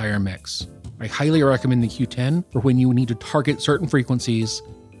throughout the entire mix. I highly recommend the Q10 for when you need to target certain frequencies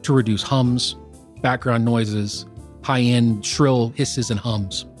to reduce hums, background noises, high-end shrill hisses and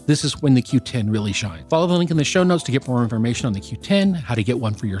hums. This is when the Q10 really shines. Follow the link in the show notes to get more information on the Q10, how to get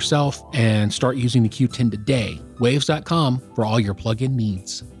one for yourself, and start using the Q10 today. Waves.com for all your plugin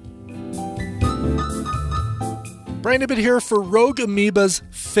needs. Brian Ibbott here for Rogue Amoeba's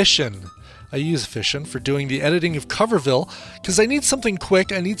Fission. I use Fission for doing the editing of Coverville because I need something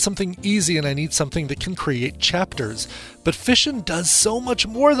quick, I need something easy, and I need something that can create chapters. But Fission does so much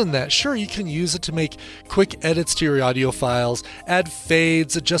more than that. Sure, you can use it to make quick edits to your audio files, add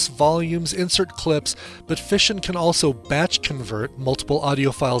fades, adjust volumes, insert clips, but Fission can also batch convert multiple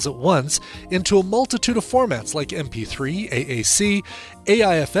audio files at once into a multitude of formats like MP3, AAC,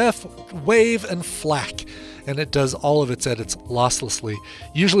 AIFF, WAV, and FLAC. And it does all of its edits losslessly.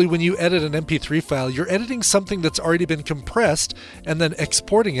 Usually when you edit an MP3 file, you're editing something that's already been compressed, and then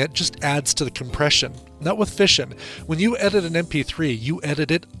exporting it just adds to the compression. Not with Fission. When you edit an MP3, you edit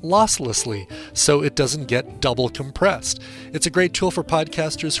it losslessly, so it doesn't get double compressed. It's a great tool for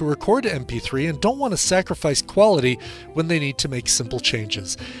podcasters who record MP3 and don't want to sacrifice quality when they need to make simple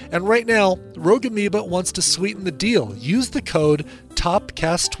changes. And right now, Rogue Amoeba wants to sweeten the deal. Use the code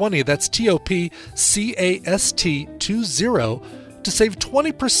TOPCAST20, that's TOPCAST20, to save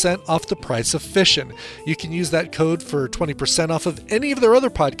 20% off the price of Fission. You can use that code for 20% off of any of their other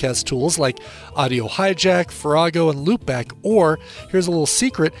podcast tools like Audio Hijack, Farrago, and Loopback. Or, here's a little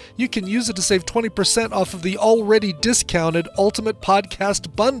secret, you can use it to save 20% off of the already discounted Ultimate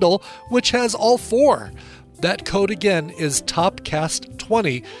Podcast Bundle, which has all four. That code again is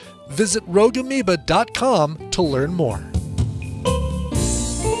TOPCAST20. Visit rogueamoeba.com to learn more.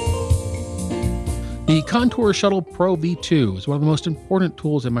 The Contour Shuttle Pro V2 is one of the most important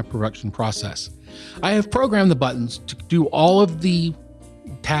tools in my production process. I have programmed the buttons to do all of the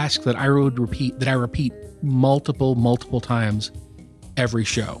tasks that I repeat multiple times every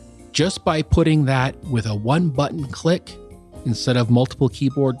show. Just by putting that with a one button click instead of multiple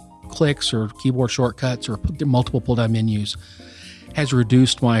keyboard clicks or keyboard shortcuts or multiple pull down menus has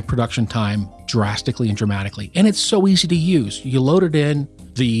reduced my production time drastically and dramatically. And it's so easy to use. You load it in,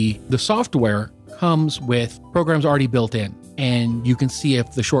 the software comes with programs already built in, and you can see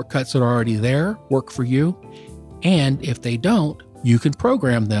if the shortcuts that are already there work for you, and if they don't, you can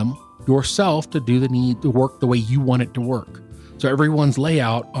program them yourself to do the work the way you want it to work. So everyone's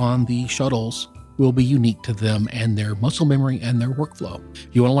layout on the shuttles will be unique to them and their muscle memory and their workflow.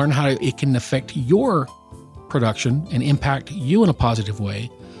 If you want to learn how it can affect your production and impact you in a positive way,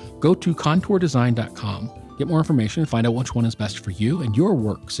 go to contourdesign.com. Get more information and find out which one is best for you and your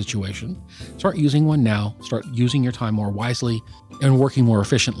work situation. Start using one now. Start using your time more wisely and working more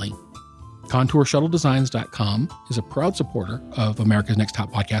efficiently. ContourShuttleDesigns.com is a proud supporter of America's Next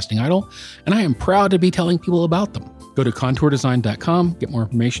Top Podcasting Idol, and I am proud to be telling people about them. Go to ContourDesign.com, get more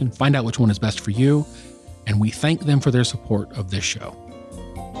information, find out which one is best for you, and we thank them for their support of this show.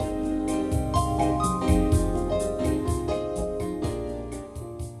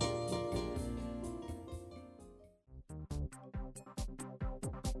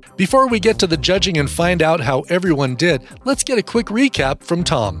 Before we get to the judging and find out how everyone did, let's get a quick recap from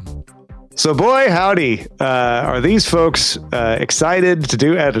Tom. So boy, howdy, are these folks excited to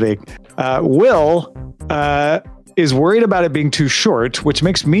do editing? Will is worried about it being too short, which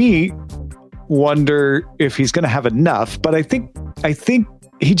makes me wonder if he's going to have enough. But I think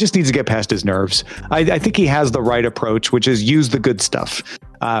he just needs to get past his nerves. I think he has the right approach, which is use the good stuff,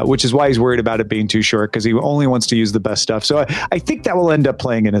 which is why he's worried about it being too short, because he only wants to use the best stuff. So I think that will end up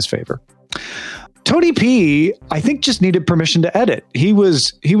playing in his favor. Tony P, I think, just needed permission to edit. He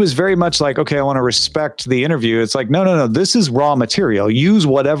was very much like, okay, I want to respect the interview. It's like, no, this is raw material. Use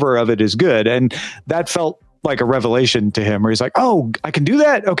whatever of it is good. And that felt like a revelation to him, where he's like, oh, I can do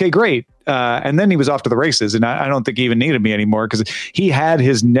that? Okay, great. And then he was off to the races, and I don't think he even needed me anymore, because he had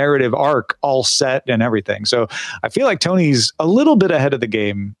his narrative arc all set and everything. So I feel like Tony's a little bit ahead of the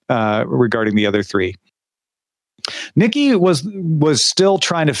game regarding the other three. Nikki was still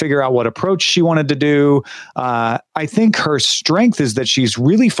trying to figure out what approach she wanted to do. I think her strength is that she's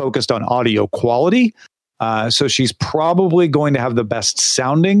really focused on audio quality. So she's probably going to have the best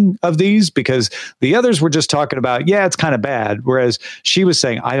sounding of these, because the others were just talking about, yeah, it's kind of bad. Whereas she was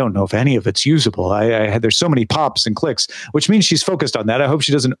saying, I don't know if any of it's usable. There's so many pops and clicks, which means she's focused on that. I hope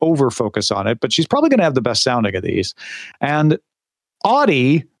she doesn't over focus on it, but she's probably going to have the best sounding of these. And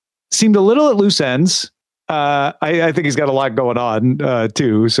Audie seemed a little at loose ends. I think he's got a lot going on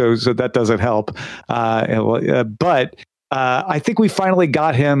too, so that doesn't help. But I think we finally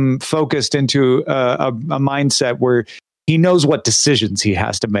got him focused into a mindset where he knows what decisions he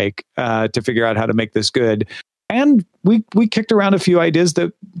has to make to figure out how to make this good. And we kicked around a few ideas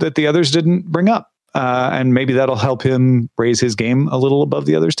that the others didn't bring up, and maybe that'll help him raise his game a little above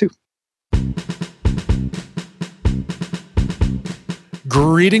the others too.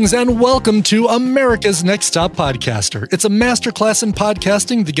 Greetings and welcome to America's Next Top Podcaster. It's a masterclass in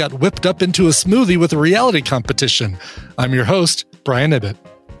podcasting that got whipped up into a smoothie with a reality competition. I'm your host, Brian Ibbett.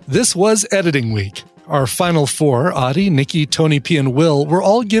 This was Editing Week. Our final four, Audie, Nikki, Tony P, and Will, were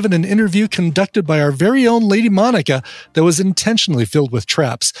all given an interview conducted by our very own Lady Monica that was intentionally filled with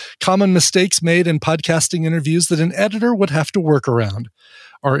traps, common mistakes made in podcasting interviews that an editor would have to work around.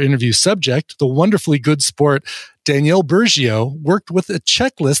 Our interview subject, the wonderfully good sport Danielle Bergio, worked with a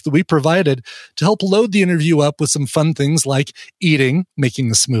checklist that we provided to help load the interview up with some fun things like eating, making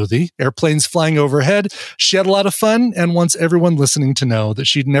the smoothie, airplanes flying overhead. She had a lot of fun and wants everyone listening to know that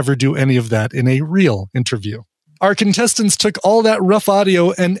she'd never do any of that in a real interview. Our contestants took all that rough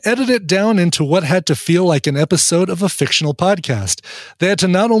audio and edited it down into what had to feel like an episode of a fictional podcast. They had to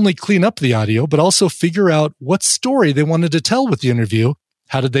not only clean up the audio, but also figure out what story they wanted to tell with the interview.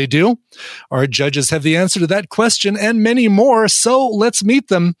 How did they do? Our judges have the answer to that question and many more, so let's meet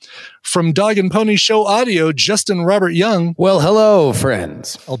them. From Dog and Pony Show Audio, Justin Robert Young. Well, hello,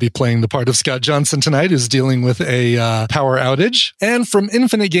 friends. I'll be playing the part of Scott Johnson tonight, who's dealing with a power outage. And from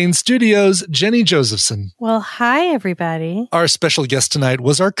Infinite Gain Studios, Jenny Josephson. Well, hi, everybody. Our special guest tonight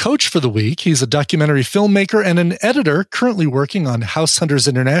was our coach for the week. He's a documentary filmmaker and an editor currently working on House Hunters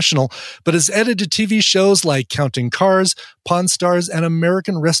International, but has edited TV shows like Counting Cars, Pawn Stars, and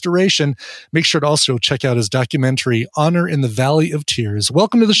American Restoration. Make sure to also check out his documentary, Honor in the Valley of Tears.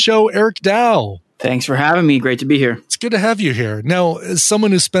 Welcome to the show, Eric Dow. Thanks for having me. Great to be here. It's good to have you here. Now, as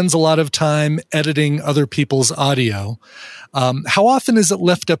someone who spends a lot of time editing other people's audio, how often is it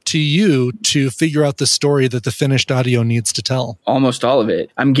left up to you to figure out the story that the finished audio needs to tell? Almost all of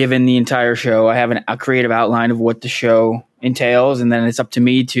it. I'm given the entire show. I have a creative outline of what the show entails, and then it's up to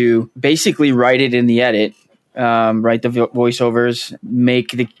me to basically write it in the edit. Write the voiceovers,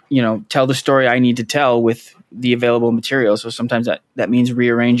 tell the story I need to tell with the available material. So sometimes that means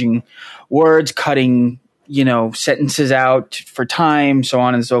rearranging words, cutting, sentences out for time, so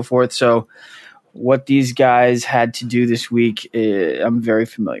on and so forth. So what these guys had to do this week, I'm very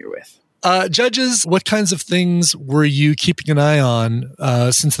familiar with. Judges, what kinds of things were you keeping an eye on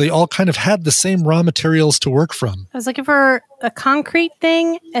since they all kind of had the same raw materials to work from? I was looking for a concrete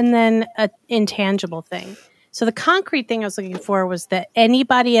thing and then an intangible thing. So the concrete thing I was looking for was that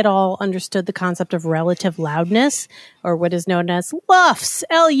anybody at all understood the concept of relative loudness, or what is known as LUFS,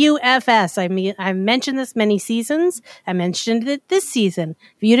 L-U-F-S. I mean, I've mentioned this many seasons. I mentioned it this season.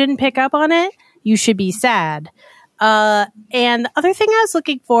 If you didn't pick up on it, you should be sad. And the other thing I was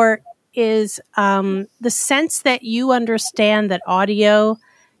looking for is the sense that you understand that audio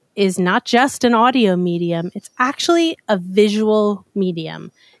is not just an audio medium. It's actually a visual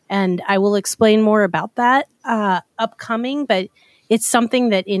medium. And I will explain more about that upcoming, but it's something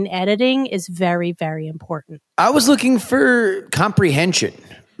that in editing is very, very important. I was looking for comprehension.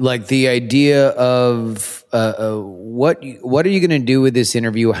 Like the idea of what are you going to do with this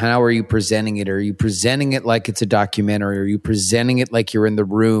interview? How are you presenting it? Are you presenting it like it's a documentary? Are you presenting it like you're in the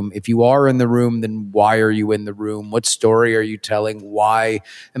room? If you are in the room, then why are you in the room? What story are you telling? Why?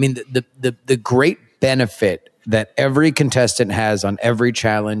 I mean, the great benefit that every contestant has on every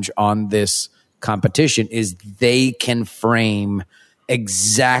challenge on this competition is they can frame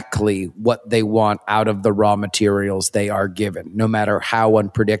exactly what they want out of the raw materials they are given, no matter how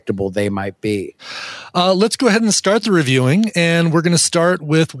unpredictable they might be. Let's go ahead and start the reviewing, and we're going to start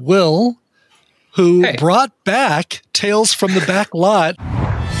with Will, who brought back Tales from the Back Lot.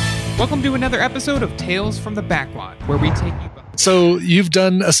 Welcome to another episode of Tales from the Back Lot, where we take you... So you've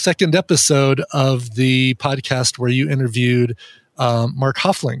done a second episode of the podcast where you interviewed Mark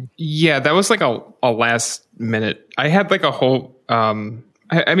Hoffling. Yeah, that was like a last minute. I had like a whole...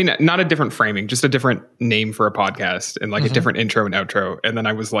 I mean, not a different framing, just a different name for a podcast and like a different intro and outro. And then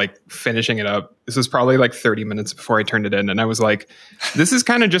I was like finishing it up. This was probably like 30 minutes before I turned it in. And I was like, this is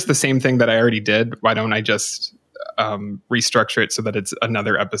kind of just the same thing that I already did. Why don't I just restructure it so that it's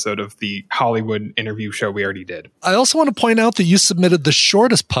another episode of the Hollywood interview show we already did? I also want to point out that you submitted the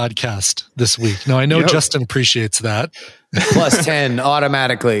shortest podcast this week. Now, I know Justin appreciates that. Plus 10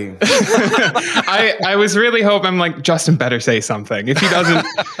 automatically. I was really hoping, I'm like, Justin better say something. If he doesn't...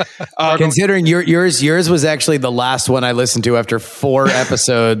 Considering yours was actually the last one I listened to after 4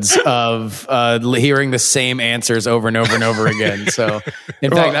 episodes of hearing the same answers over and over and over again. So,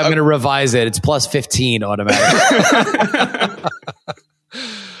 in fact, I'm going to revise it. It's plus 15 automatically.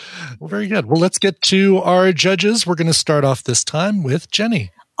 Well, very good. Well, let's get to our judges. We're going to start off this time with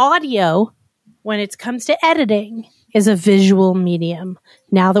Jenny. Audio, when it comes to editing, is a visual medium.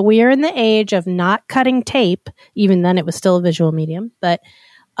 Now that we are in the age of not cutting tape, even then it was still a visual medium, but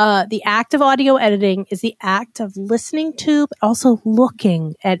the act of audio editing is the act of listening to, but also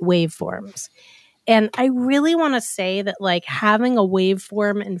looking at waveforms. And I really want to say that like having a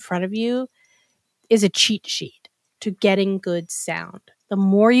waveform in front of you is a cheat sheet to getting good sound. The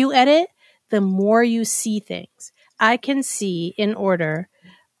more you edit, the more you see things. I can see in order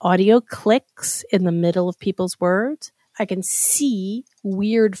audio clicks in the middle of people's words. I can see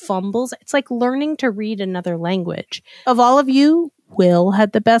weird fumbles. It's like learning to read another language. Of all of you, Will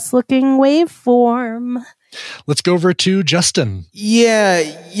had the best looking waveform. Let's go over to Justin. Yeah,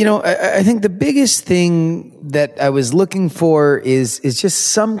 I think the biggest thing that I was looking for is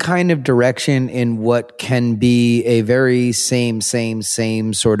just some kind of direction in what can be a very same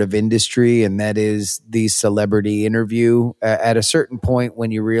sort of industry, and that is the celebrity interview. At a certain point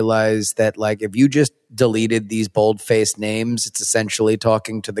when you realize that, like, if you just deleted these bold-faced names, it's essentially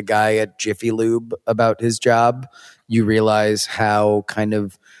talking to the guy at Jiffy Lube about his job. You realize how kind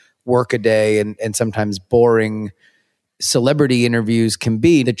of workaday and sometimes boring celebrity interviews can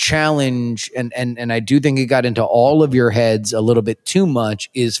be. The challenge, and I do think it got into all of your heads a little bit too much,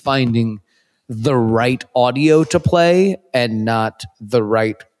 is finding the right audio to play and not the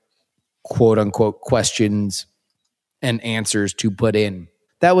right quote unquote questions and answers to put in.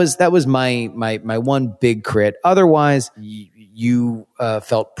 That was my one big crit. Otherwise, you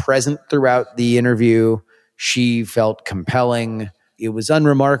felt present throughout the interview. She felt compelling. It was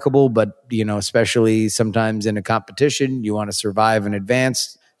unremarkable, but, especially sometimes in a competition, you want to survive and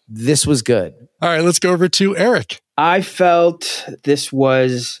advance. This was good. All right, let's go over to Eric. I felt this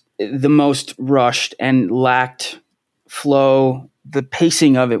was the most rushed and lacked flow. The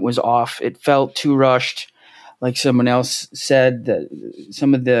pacing of it was off. It felt too rushed. Like someone else said, that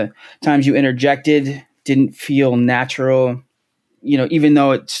some of the times you interjected didn't feel natural. Even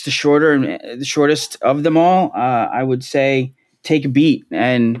though it's the shortest of them all, I would say take a beat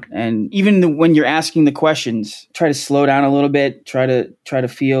and even when you're asking the questions, try to slow down a little bit, try to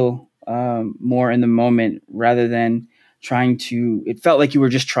feel more in the moment rather than it felt like you were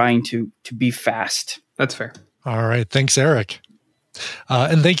just trying to be fast. That's fair. All right. Thanks, Eric.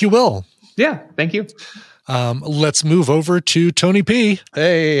 And thank you, Will. Yeah. Thank you. Let's move over to Tony P.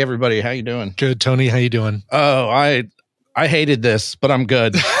 Hey, everybody. How you doing? Good, Tony. How you doing? Oh, I hated this, but I'm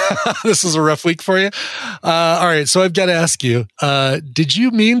good. This is a rough week for you. All right. So I've got to ask you, did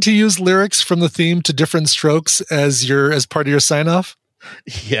you mean to use lyrics from the theme to Different Strokes as part of your sign off?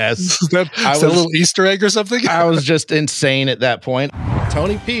 Yes. Is that a little Easter egg or something? I was just insane at that point.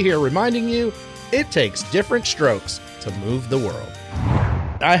 Tony P here reminding you, it takes different strokes to move the world.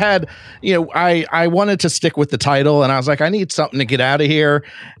 I had, I wanted to stick with the title and I was like, I need something to get out of here.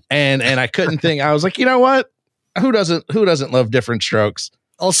 And I couldn't think. I was like, you know what? Who doesn't love Different Strokes?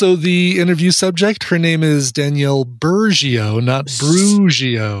 Also, the interview subject, her name is Danielle Bergio, not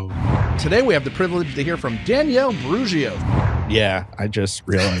Brugio. Today we have the privilege to hear from Danielle Brugio. Yeah, I just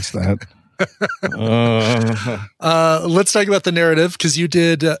realized that. Let's talk about the narrative, because you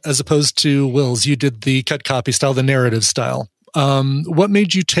did, as opposed to Will's, you did the cut copy style, the narrative style. What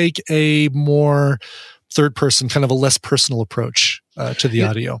made you take a more third person, kind of a less personal approach to the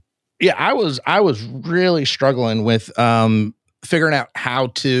audio? Yeah, I was really struggling with figuring out how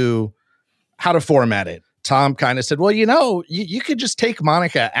to format it. Tom kind of said, well, you could just take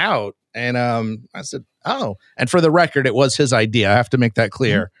Monica out. And I said, oh, and for the record, it was his idea. I have to make that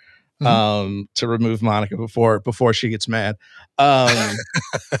clear. To remove Monica before she gets mad. Let's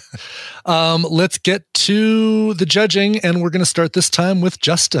get to the judging, and we're going to start this time with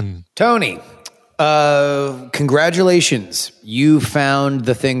Justin. Tony, congratulations. You found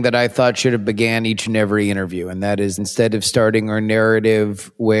the thing that I thought should have began each and every interview, and that is, instead of starting our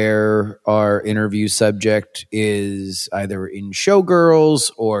narrative where our interview subject is either in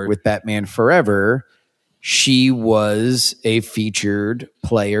Showgirls or with Batman Forever, she was a featured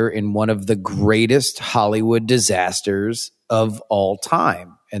player in one of the greatest Hollywood disasters of all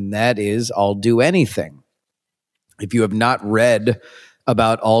time, and that is I'll Do Anything. If you have not read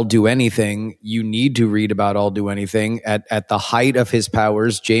about I'll Do Anything, you need to read about I'll Do Anything. At the height of his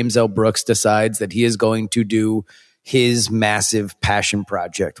powers, James L. Brooks decides that he is going to do his massive passion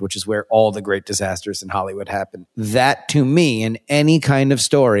project, which is where all the great disasters in Hollywood happen. That, to me, in any kind of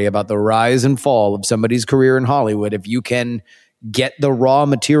story about the rise and fall of somebody's career in Hollywood, if you can get the raw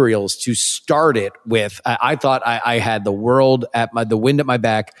materials to start it with, I thought I had the world the wind at my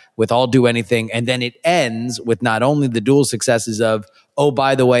back with I'll Do Anything, and then it ends with not only the dual successes of, oh,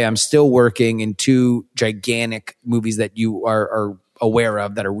 by the way, I'm still working in two gigantic movies that you are aware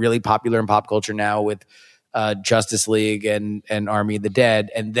of that are really popular in pop culture now with Justice League and Army of the Dead,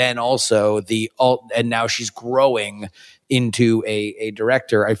 and then also and now she's growing into a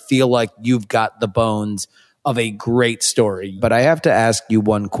director. I feel like you've got the bones of a great story. But I have to ask you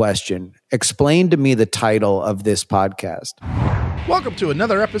one question. Explain to me the title of this podcast. Welcome to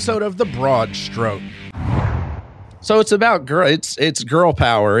another episode of The Broad Stroke. So it's about it's girl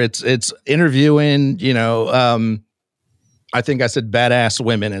power. It's interviewing, I think I said badass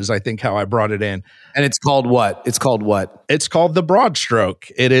women is I think how I brought it in. And it's called what? It's called The Broad Stroke.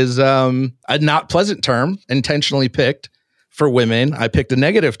 It is a not pleasant term, intentionally picked for women. I picked a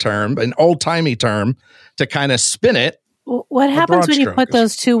negative term, an old-timey term, to kind of spin it. What happens when you put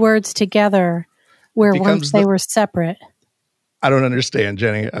those two words together where once they were separate? I don't understand,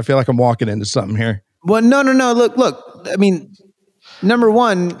 Jenny. I feel like I'm walking into something here. Well, no. Look. I mean, number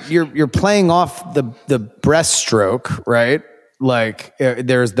one, you're playing off the breaststroke, right? Like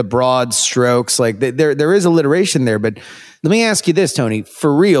there's the broad strokes. Like there is alliteration there. But let me ask you this, Tony.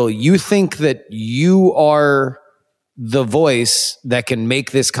 For real, you think that you are the voice that can make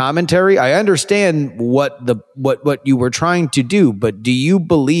this commentary? I understand what you were trying to do, but do you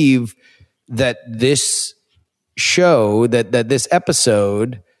believe that this show, that this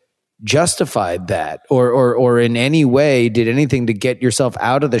episode justified that, or in any way did anything to get yourself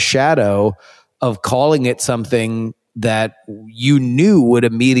out of the shadow of calling it something that you knew would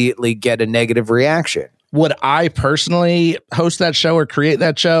immediately get a negative reaction? Would I personally host that show or create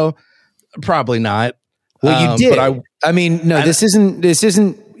that show? Probably not. Well, you did. But this isn't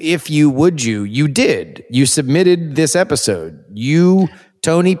if you did. You submitted this episode. You,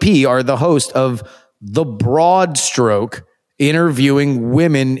 Tony P., are the host of The Broad Stroke, interviewing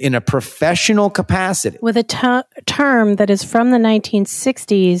women in a professional capacity. With a term that is from the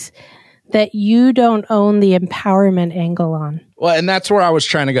 1960s that you don't own the empowerment angle on. Well, and that's where I was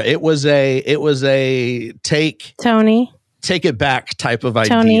trying to go. It was a take it back type of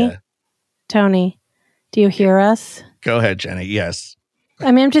idea. Tony, do you hear us? Go ahead, Jenny. Yes.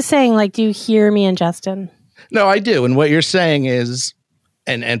 I mean, I'm just saying, do you hear me and Justin? No, I do. And what you're saying is,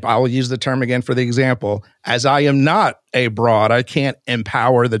 and I will use the term again for the example, as I am not a broad, I can't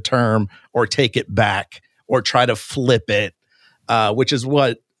empower the term or take it back or try to flip it, which is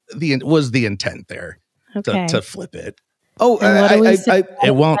what was the intent there, to flip it. Oh,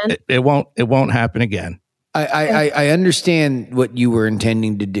 it won't happen again. I understand what you were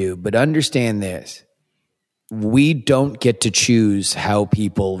intending to do, but understand this. We don't get to choose how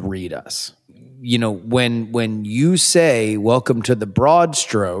people read us. When you say welcome to The Broad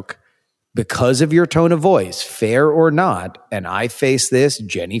Stroke, because of your tone of voice, fair or not, and I face this,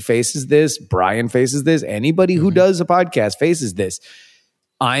 Jenny faces this, Brian faces this, anybody who does a podcast faces this,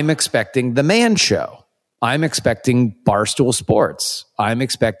 I'm expecting the man show. I'm expecting Barstool Sports. I'm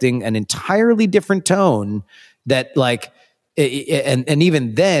expecting an entirely different tone that And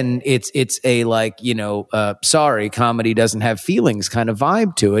even then it's a like, sorry, comedy doesn't have feelings kind of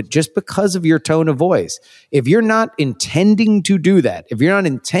vibe to it just because of your tone of voice. If you're not intending to do that, if you're not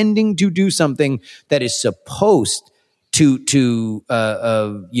intending to do something that is supposed to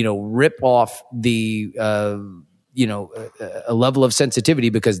rip off the, a level of sensitivity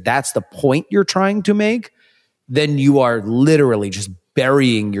because that's the point you're trying to make, then you are literally just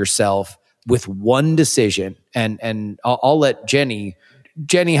burying yourself with one decision. And I'll let Jenny,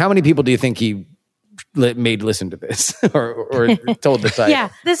 how many people do you think he made listen to this or told the title? Yeah,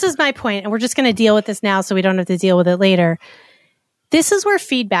 this is my point. And we're just going to deal with this now so we don't have to deal with it later. This is where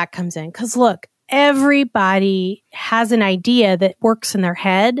feedback comes in. Because look, everybody has an idea that works in their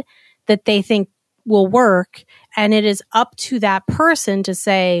head that they think will work. And it is up to that person to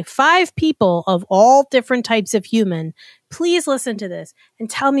say, 5 people of all different types of human, please listen to this and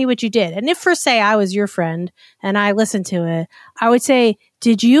tell me what you did. And if, for say, I was your friend and I listened to it, I would say,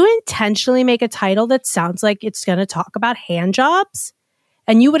 did you intentionally make a title that sounds like it's going to talk about hand jobs?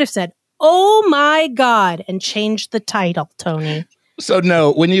 And you would have said, oh my God, and changed the title, Tony. So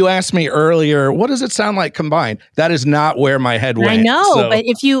no, when you asked me earlier, what does it sound like combined? That is not where my head went. I know, but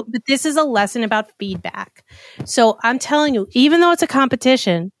this is a lesson about feedback. So I'm telling you, even though it's a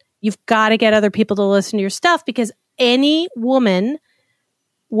competition, you've got to get other people to listen to your stuff because any woman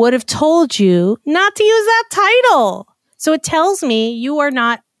would have told you not to use that title. So it tells me you are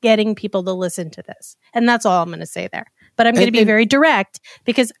not getting people to listen to this. And that's all I'm going to say there. But I'm going to be very direct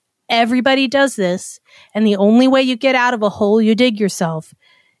because everybody does this. And the only way you get out of a hole you dig yourself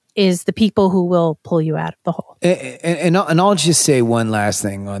is the people who will pull you out of the hole. And I'll just say one last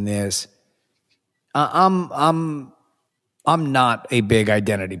thing on this. I'm not a big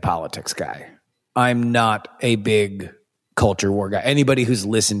identity politics guy. I'm not a big culture war guy. Anybody who's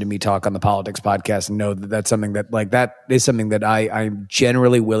listened to me talk on the Politics Podcast know that that's something that that is something that I'm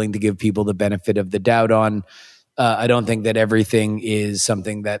generally willing to give people the benefit of the doubt on. I don't think that everything is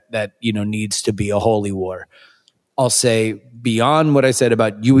something that needs to be a holy war. I'll say beyond what I said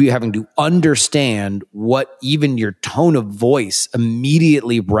about you having to understand what even your tone of voice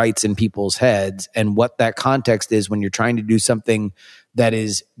immediately writes in people's heads and what that context is when you're trying to do something that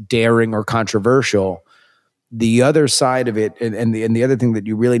is daring or controversial. The other side of it, and the other thing that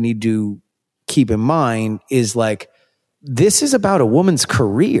you really need to keep in mind is this is about a woman's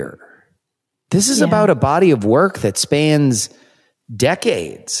career. This is about a body of work that spans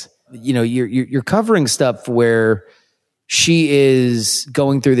decades. You're covering stuff where she is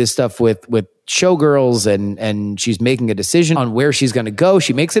going through this stuff with showgirls and she's making a decision on where she's going to go.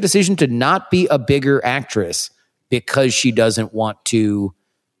 She makes a decision to not be a bigger actress because she doesn't want to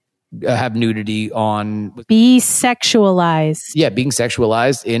have nudity on. Be sexualized. Yeah, being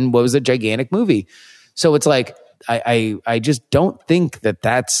sexualized in what was a gigantic movie. So it's I just don't think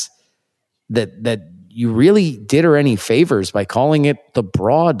that's that you really did her any favors by calling it the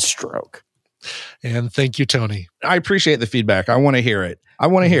broad stroke. And thank you, Tony. I appreciate the feedback. I want to hear it. I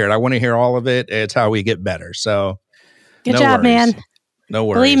want to hear all of it. It's how we get better. So good job, man. No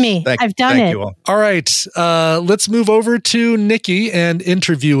worries. Believe me, I've done it. All right. Let's move over to Nikki and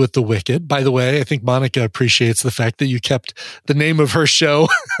Interview with the Wicked. By the way, I think Monica appreciates the fact that you kept the name of her show.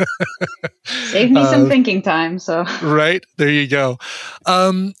 Saved me some thinking time. So right. There you go.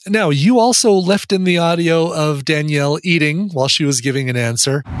 Now, you also left in the audio of Danielle eating while she was giving an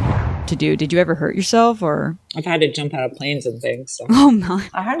answer. Did you ever hurt yourself or? I've had to jump out of planes and things. So. Oh my.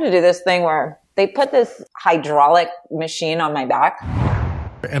 I had to do this thing where they put this hydraulic machine on my back.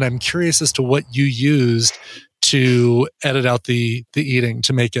 And I'm curious as to what you used to edit out the eating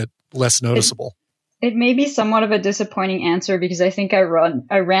to make it less noticeable. It may be somewhat of a disappointing answer because I think I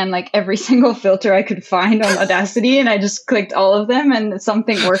ran every single filter I could find on Audacity and I just clicked all of them and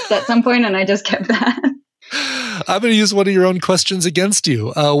something worked at some point and I just kept that. I'm going to use one of your own questions against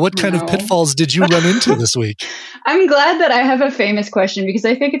you. What kind of pitfalls did you run into this week? I'm glad that I have a famous question because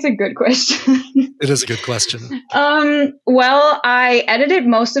I think it's a good question. It is a good question. Well, I edited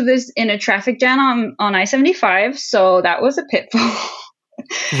most of this in a traffic jam on I-75, so that was a pitfall.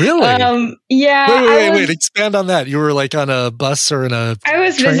 Really? Yeah. Wait. Expand on that. You were on a bus or in a I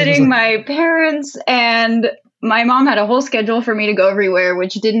was visiting my parents and my mom had a whole schedule for me to go everywhere,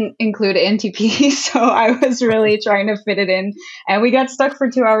 which didn't include NTP. So I was really trying to fit it in. And we got stuck for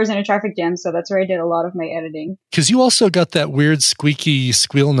 2 hours in a traffic jam. So that's where I did a lot of my editing. Because you also got that weird squeaky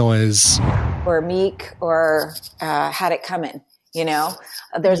squeal noise. Or Meek or Had It Coming.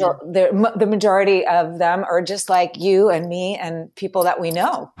 The majority of them are just like you and me and people that we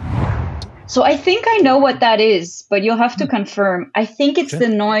know. So I think I know what that is, but you'll have to confirm. I think it's the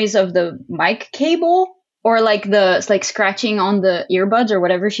noise of the mic cable. or like the like scratching on the earbuds or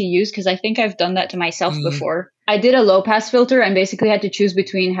whatever she used, because I think I've done that to myself before. I did a low pass filter and basically had to choose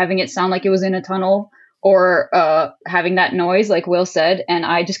between having it sound like it was in a tunnel or having that noise, like Will said, and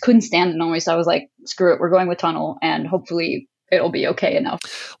I just couldn't stand the noise. So I was like, screw it, we're going with tunnel, and hopefully it'll be okay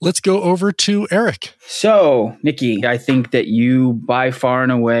enough. Let's go over to Eric. So, Nikki, I think that you by far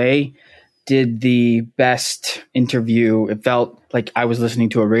and away did the best interview. It felt like I was listening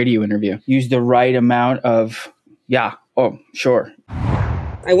to a radio interview. Used the right amount of, sure.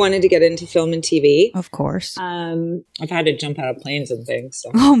 I wanted to get into film and TV. Of course. I've had to jump out of planes and things.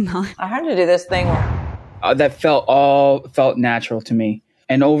 So. Oh my. I had to do this thing. That felt natural to me.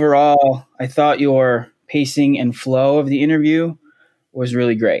 And overall, I thought your pacing and flow of the interview was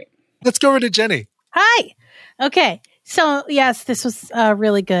really great. Let's go over to Jenny. Hi. Okay. So, yes, this was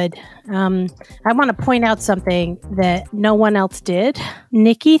really good. I want to point out something that no one else did.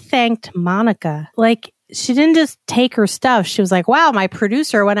 Nikki thanked Monica. Like, she didn't just take her stuff. She was like, wow, my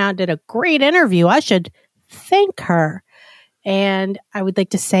producer went out and did a great interview. I should thank her. And I would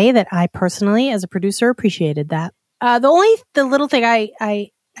like to say that I personally, as a producer, appreciated that. The little thing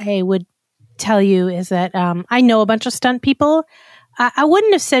I would tell you is that I know a bunch of stunt people. I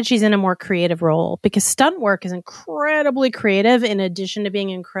wouldn't have said she's in a more creative role, because stunt work is incredibly creative in addition to being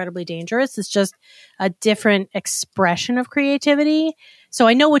incredibly dangerous. It's just a different expression of creativity. So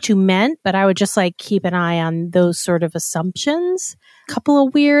I know what you meant, but I would just like keep an eye on those sort of assumptions. A couple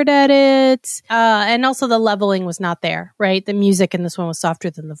of weird edits. And also the leveling was not there, right? The music in this one was softer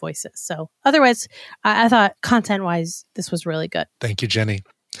than the voices. So otherwise, I thought content-wise, this was really good. Thank you, Jenny.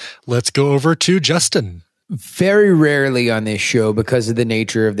 Let's go over to Justin. Very rarely on this show, because of the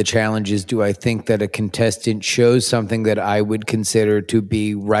nature of the challenges, do I think that a contestant shows something that I would consider to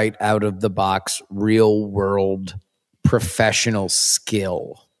be right out of the box, real world, professional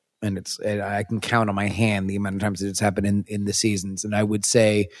skill. And I can count on my hand the amount of times that it's happened in the seasons. And I would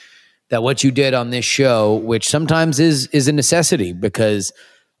say that what you did on this show, which sometimes is a necessity because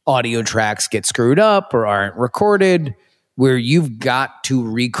audio tracks get screwed up or aren't recorded, where you've got to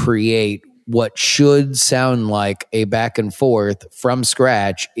recreate what should sound like a back and forth from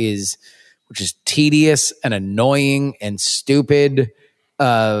scratch, which is tedious and annoying and stupid.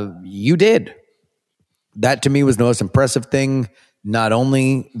 You did. That to me was the most impressive thing, not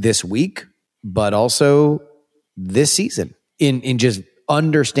only this week, but also this season. In just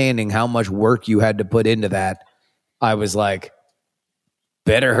understanding how much work you had to put into that, I was like,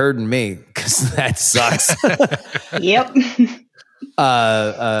 better her than me, because that sucks. Yep.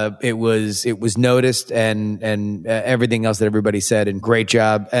 It was noticed and everything else that everybody said, and great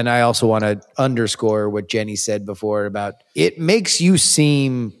job. And I also want to underscore what Jenny said before about it makes you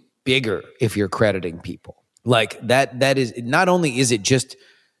seem bigger if you're crediting people like that. That is not only is it just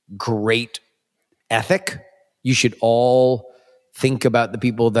great ethic, you should all think about the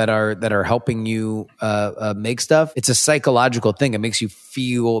people that are helping you make stuff. It's a psychological thing. It makes you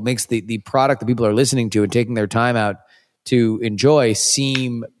feel, it makes the product that people are listening to and taking their time out to enjoy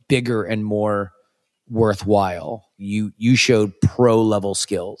seem bigger and more worthwhile. You showed pro level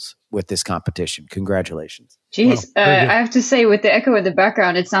skills with this competition. Congratulations. Jeez, I have to say, with the echo in the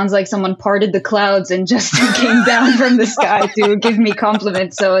background, it sounds like someone parted the clouds and just came down from the sky to give me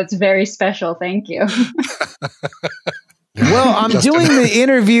compliments. So it's very special. Thank you. Well, I'm doing the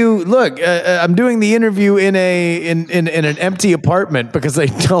interview. Look, I'm doing the interview in an empty apartment because I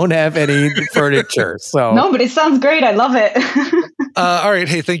don't have any furniture. So no, but it sounds great. I love it. All right.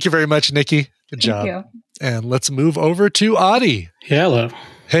 Hey, thank you very much, Nikki. Good job. Thank you. And let's move over to Adi. Hello.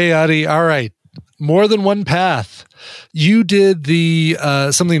 Hey, Adi. All right. More than one path. You did the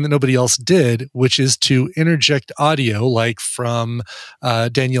something that nobody else did, which is to interject audio, like from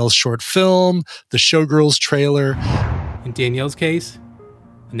Danielle's short film, the Showgirls trailer. In Danielle's case,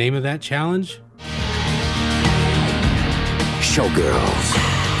 the name of that challenge? Showgirls.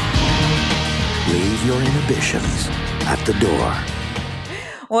 Leave your inhibitions at the door.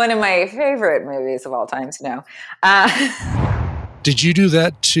 One of my favorite movies of all time to know. Did you do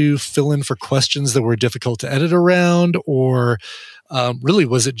that to fill in for questions that were difficult to edit around, or really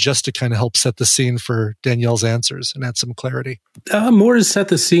was it just to kind of help set the scene for Danielle's answers and add some clarity? More to set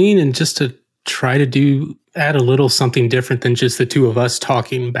the scene and just to try to add a little something different than just the two of us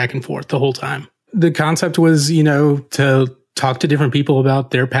talking back and forth the whole time. The concept was, to talk to different people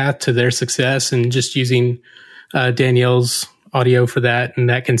about their path to their success, and just using Danielle's audio for that and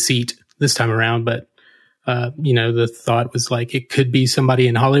that conceit this time around. But, the thought was like, it could be somebody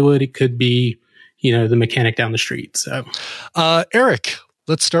in Hollywood. It could be, the mechanic down the street. So, Eric,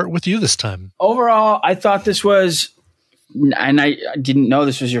 let's start with you this time. Overall, I thought this was and I didn't know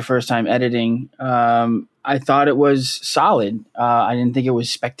this was your first time editing. I thought it was solid. I didn't think it was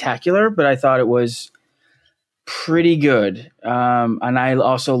spectacular, but I thought it was pretty good. And I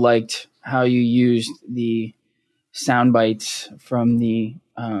also liked how you used the sound bites from the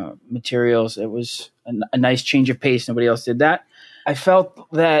materials. It was a nice change of pace. Nobody else did that. I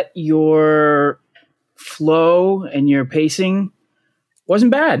felt that your flow and your pacing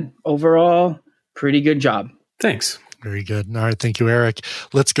wasn't bad. Overall, pretty good job. Thanks. Very good. All right. Thank you, Eric.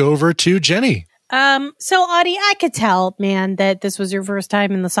 Let's go over to Jenny. So Audie, I could tell, man, that this was your first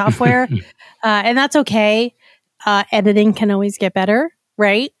time in the software, and that's okay. Editing can always get better,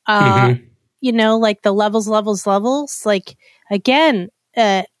 right? You know, like the levels. Like, again,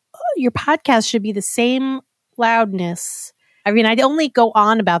 your podcast should be the same loudness. I mean, I only go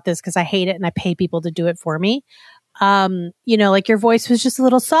on about this because I hate it and I pay people to do it for me. You know, like your voice was just a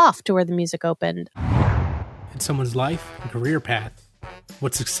little soft to where the music opened. In someone's life and career path,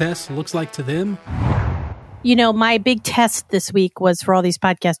 what success looks like to them. You know, my big test this week was for all these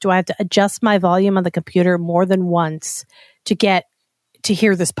podcasts. Do I have to adjust my volume on the computer more than once to get to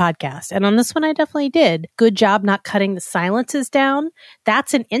hear this podcast? And on this one, I definitely did. Good job not cutting the silences down.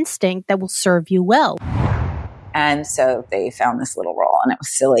 That's an instinct that will serve you well. And so they found this little role and it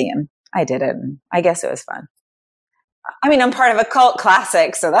was silly and I did it. And I guess it was fun. I mean, I'm part of a cult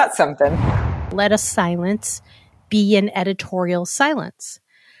classic, so that's something. Let a silence be an editorial silence.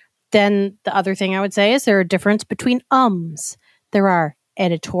 Then the other thing I would say is there a difference between ums. There are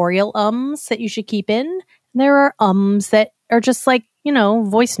editorial ums that you should keep in. And there are ums that are just like, you know,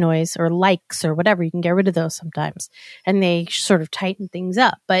 voice noise or likes or whatever. You can get rid of those sometimes. And they sort of tighten things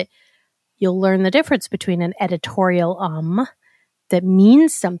up. But you'll learn the difference between an editorial that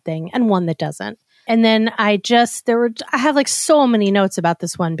means something and one that doesn't. And then I have like so many notes about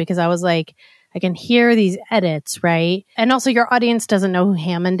this one because I was like, I can hear these edits, right? And also your audience doesn't know who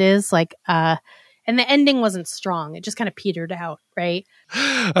Hammond is. Like, and the ending wasn't strong. It just kind of petered out, right?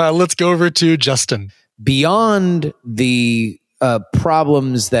 Let's go over to Justin. Beyond the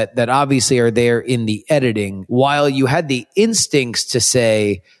problems that obviously are there in the editing, while you had the instincts to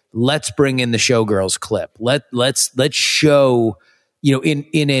say, let's bring in the Showgirls clip. Let's show, you know,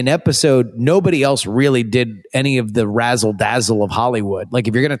 in an episode, nobody else really did any of the razzle dazzle of Hollywood. Like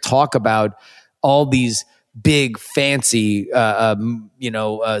if you're going to talk about all these big fancy,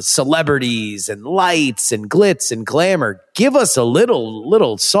 celebrities and lights and glitz and glamour, give us a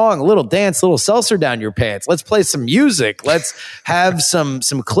little song, a little dance, a little seltzer down your pants. Let's play some music. Let's have some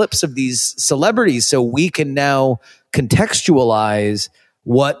clips of these celebrities so we can now contextualize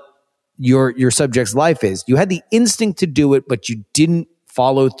what your subject's life is. You had the instinct to do it, but you didn't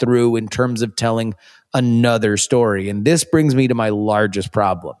follow through in terms of telling another story. And this brings me to my largest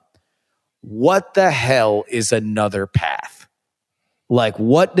problem. What the hell is another path? Like,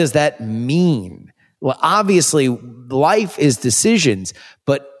 what does that mean? Well, obviously, life is decisions,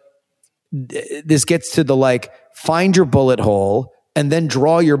 but this gets to the like, find your bullet hole and then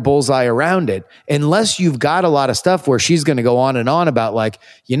draw your bullseye around it. Unless you've got a lot of stuff where she's going to go on and on about like,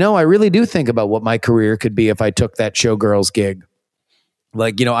 you know, I really do think about what my career could be if I took that Showgirls gig.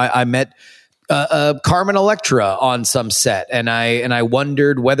 Like, you know, I met Carmen Electra on some set, and I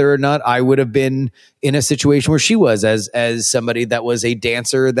wondered whether or not I would have been in a situation where she was as somebody that was a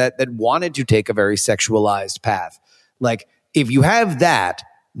dancer that wanted to take a very sexualized path. Like, if you have that,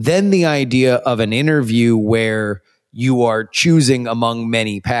 then the idea of an interview where you are choosing among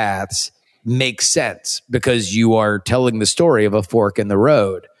many paths makes sense because you are telling the story of a fork in the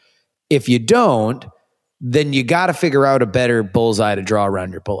road. If you don't, then you got to figure out a better bullseye to draw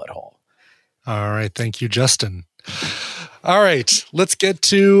around your bullet hole. All right. Thank you, Justin. All right. Let's get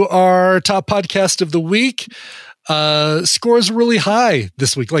to our top podcast of the week. Scores really high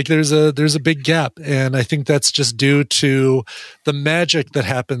this week. Like there's a big gap. And I think that's just due to the magic that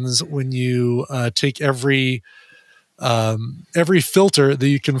happens when you take every filter that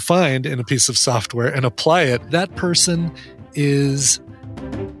you can find in a piece of software and apply it. That person is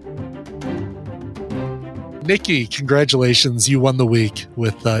Nikki. Congratulations. You won the week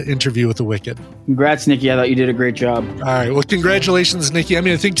with Interview with the Wicked. Congrats, Nikki. I thought you did a great job. All right. Well, congratulations, Nikki. I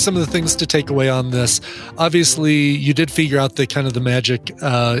mean, I think some of the things to take away on this, obviously, you did figure out the magic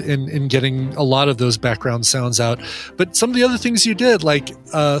in getting a lot of those background sounds out. But some of the other things you did, like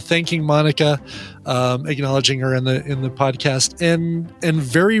thanking Monica, acknowledging her in the podcast, and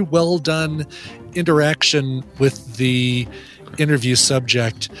very well done interaction with the interview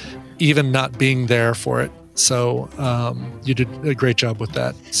subject, even not being there for it. So you did a great job with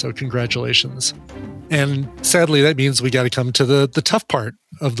that. So congratulations. And sadly, that means we got to come to the tough part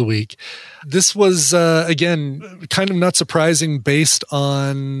of the week. This was, again, kind of not surprising based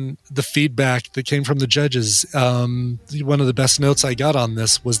on the feedback that came from the judges. One of the best notes I got on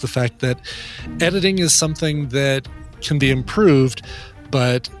this was the fact that editing is something that can be improved,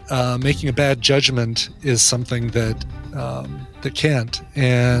 but making a bad judgment is something that can't.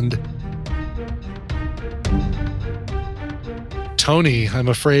 And Tony, I'm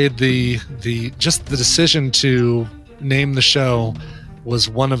afraid the decision to name the show was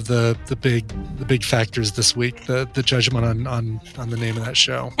one of the big factors this week. The judgment on the name of that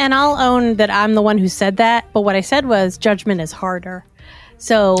show. And I'll own that I'm the one who said that. But what I said was judgment is harder.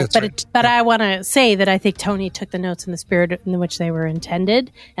 So, but I want to say that I think Tony took the notes in the spirit in which they were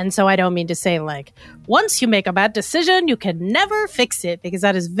intended. And so I don't mean to say like, once you make a bad decision, you can never fix it, because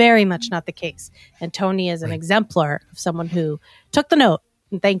that is very much not the case. And Tony is an exemplar of someone who took the note.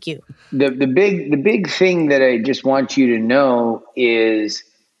 And thank you. The big thing that I just want you to know is,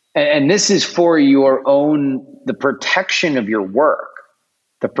 and this is for your own, the protection of your work.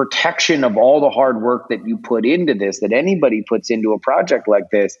 The protection of all the hard work that you put into this, that anybody puts into a project like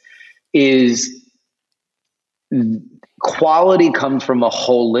this, is quality comes from a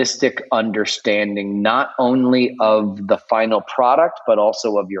holistic understanding, not only of the final product, but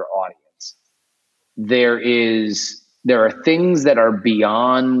also of your audience. There are things that are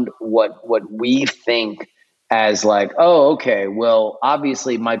beyond what we think as like, oh, okay, well,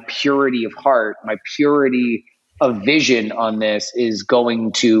 obviously my purity of heart, my purity of vision on this is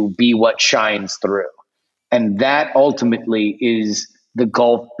going to be what shines through. And that ultimately is the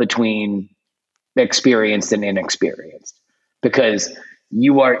gulf between experienced and inexperienced, because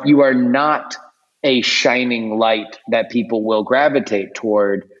you are not a shining light that people will gravitate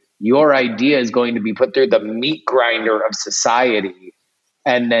toward. Your idea is going to be put through the meat grinder of society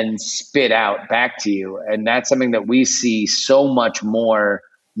and then spit out back to you. And that's something that we see so much more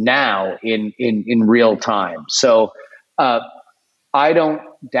now in real time. So I don't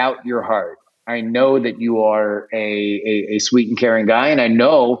doubt your heart. I know that you are a sweet and caring guy. And I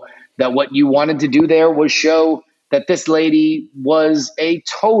know that what you wanted to do there was show that this lady was a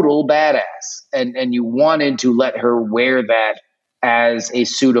total badass. And you wanted to let her wear that as a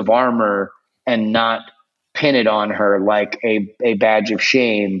suit of armor and not pin it on her like a badge of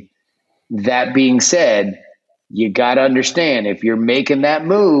shame. That being said, you got to understand, if you're making that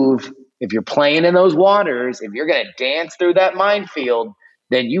move, if you're playing in those waters, if you're going to dance through that minefield,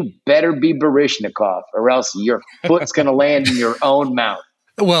 then you better be Baryshnikov, or else your foot's going to land in your own mouth.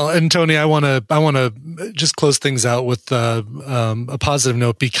 Well, and Tony, I want to just close things out with a positive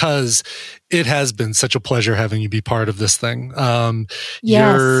note, because it has been such a pleasure having you be part of this thing.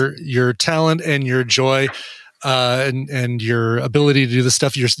 Yes. Your talent and your joy, and your ability to do this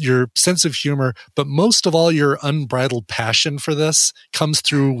stuff, your sense of humor, but most of all, your unbridled passion for this comes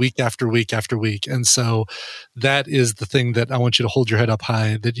through week after week after week. And so that is the thing that I want you to hold your head up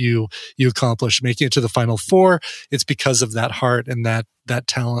high, that you accomplished making it to the Final Four. It's because of that heart and that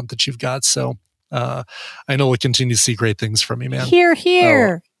talent that you've got. So I know we'll continue to see great things from you, man. Hear,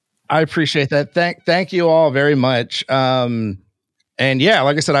 hear. Oh, I appreciate that. Thank you all very much. And yeah,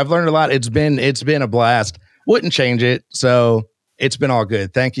 like I said, I've learned a lot. It's been a blast. Wouldn't change it. So it's been all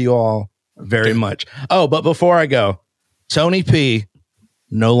good. Thank you all very much. Oh, but before I go, Tony P,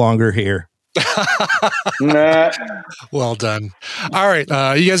 no longer here. Nah. Well done. All right.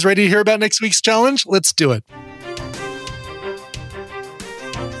 You guys ready to hear about next week's challenge? Let's do it.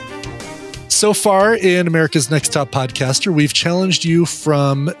 So far in America's Next Top Podcaster, we've challenged you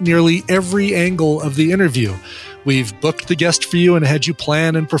from nearly every angle of the interview. We've booked the guest for you and had you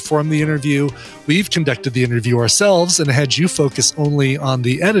plan and perform the interview. We've conducted the interview ourselves and had you focus only on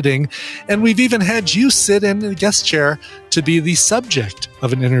the editing. And we've even had you sit in the guest chair to be the subject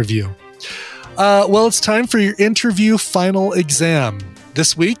of an interview. Well, it's time for your interview final exam.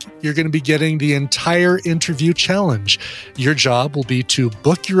 This week, you're going to be getting the entire interview challenge. Your job will be to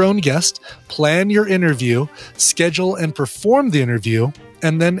book your own guest, plan your interview, schedule and perform the interview,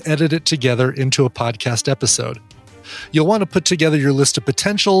 and then edit it together into a podcast episode. You'll want to put together your list of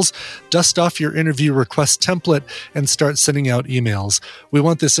potentials, dust off your interview request template, and start sending out emails. We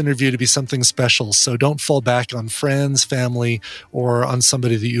want this interview to be something special, so don't fall back on friends, family, or on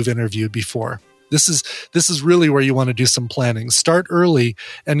somebody that you've interviewed before. This is really where you want to do some planning. Start early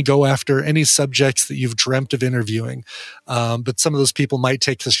and go after any subjects that you've dreamt of interviewing. But some of those people might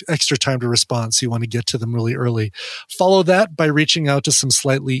take extra time to respond, so you want to get to them really early. Follow that by reaching out to some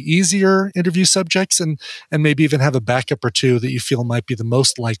slightly easier interview subjects and maybe even have a backup or two that you feel might be the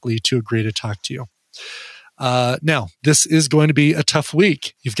most likely to agree to talk to you. Now, this is going to be a tough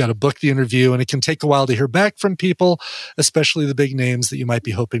week. You've got to book the interview, and it can take a while to hear back from people, especially the big names that you might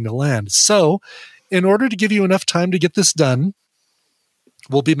be hoping to land. So, in order to give you enough time to get this done,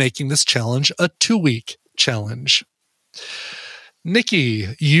 we'll be making this challenge a 2-week challenge.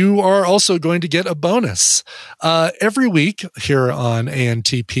 Nikki, you are also going to get a bonus. Every week here on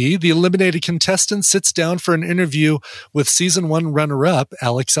ANTP, the eliminated contestant sits down for an interview with season 1 runner-up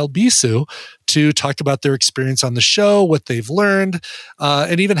Alex Albisu to talk about their experience on the show, what they've learned,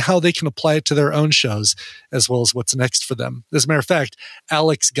 and even how they can apply it to their own shows, as well as what's next for them. As a matter of fact,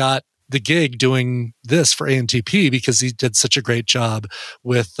 Alex got the gig doing this for ANTP because he did such a great job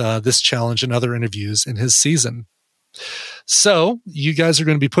with this challenge and other interviews in his season. So you guys are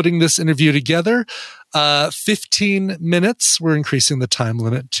going to be putting this interview together. 15 minutes. We're increasing the time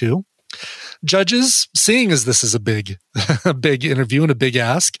limit too. Judges, seeing as this is a big interview and a big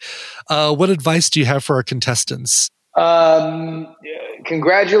ask, what advice do you have for our contestants?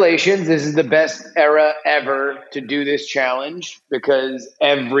 Congratulations. This is the best era ever to do this challenge because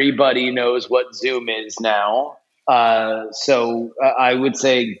everybody knows what Zoom is now. So I would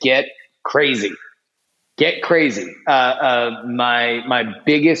say get crazy. Get crazy. My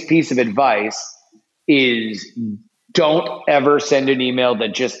biggest piece of advice is don't ever send an email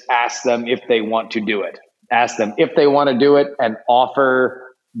that just asks them if they want to do it. Ask them if they want to do it and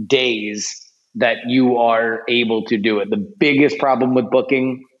offer days that you are able to do it. The biggest problem with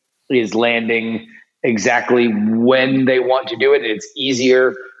booking is landing exactly when they want to do it. It's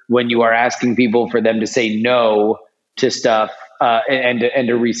easier when you are asking people for them to say no to stuff. And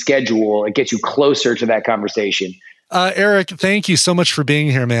to reschedule. It gets you closer to that conversation. Eric, thank you so much for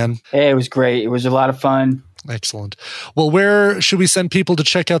being here, man. Hey, it was great. It was a lot of fun. Excellent. Well, where should we send people to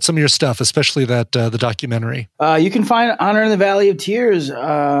check out some of your stuff, especially that the documentary? You can find Honor in the Valley of Tears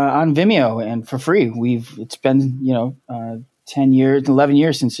on Vimeo and for free. It's been 11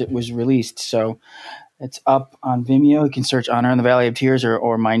 years since it was released, so it's up on Vimeo. You can search Honor in the Valley of Tears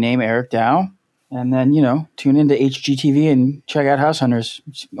or my name, Eric Dow. And then, tune into HGTV and check out House Hunters.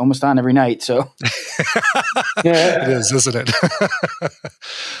 It's almost on every night. So It is, isn't it?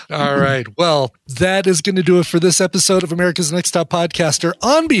 All right. Well, that is going to do it for this episode of America's Next Top Podcaster.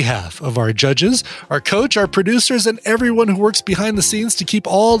 On behalf of our judges, our coach, our producers, and everyone who works behind the scenes to keep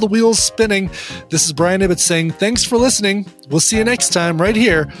all the wheels spinning, this is Brian Ibbott saying thanks for listening. We'll see you next time right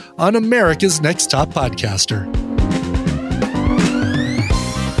here on America's Next Top Podcaster.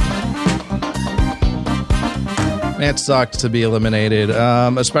 It sucked to be eliminated,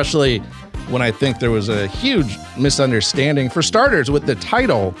 especially when I think there was a huge misunderstanding. For starters, with the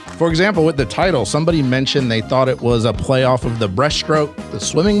title. For example, with the title, somebody mentioned they thought it was a playoff of the breaststroke, the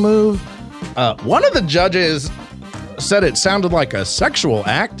swimming move. One of the judges said it sounded like a sexual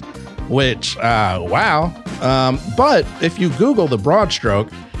act, which, wow. But if you Google the broad stroke,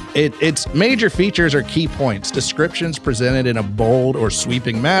 its major features are key points, descriptions presented in a bold or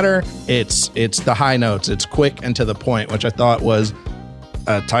sweeping manner. It's the high notes. It's quick and to the point, which I thought was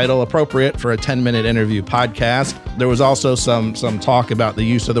a title appropriate for a 10-minute interview podcast. There was also some talk about the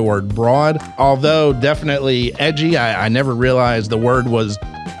use of the word broad, although definitely edgy. I never realized the word was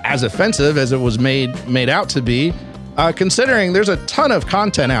as offensive as it was made out to be, considering there's a ton of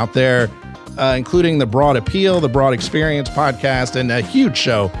content out there, including the Broad Appeal, the Broad Experience podcast, and a huge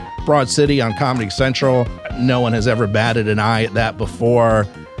show, Broad City on Comedy Central. No one has ever batted an eye at that before.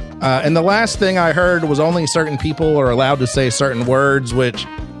 And the last thing I heard was only certain people are allowed to say certain words, which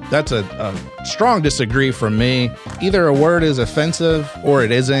that's a strong disagree from me. Either a word is offensive or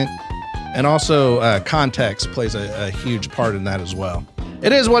it isn't. And also context plays a huge part in that as well.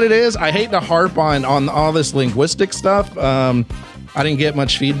 It is what it is. I hate to harp on all this linguistic stuff. I didn't get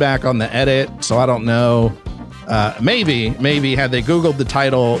much feedback on the edit, so I don't know. Maybe had they Googled the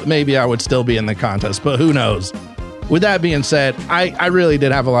title, maybe I would still be in the contest, but who knows? With that being said, I really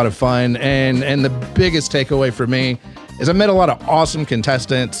did have a lot of fun, and the biggest takeaway for me is I met a lot of awesome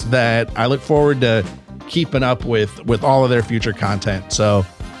contestants that I look forward to keeping up with all of their future content. So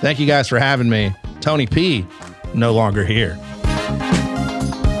thank you guys for having me. Tony P, no longer here.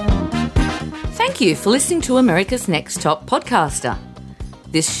 Thank you for listening to America's Next Top Podcaster.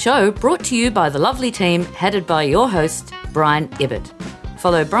 This show brought to you by the lovely team headed by your host, Brian Ibbott.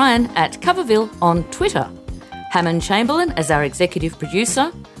 Follow Brian at Coverville on Twitter. Hammond Chamberlain as our executive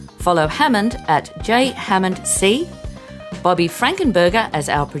producer. Follow Hammond at jhammondc. Bobby Frankenberger as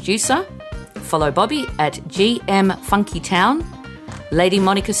our producer. Follow Bobby at GM Funky Town. Lady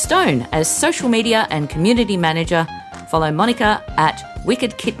Monica Stone as social media and community manager. Follow Monica at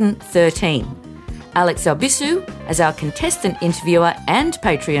Wicked Kitten 13. Alex Albisu as our contestant interviewer and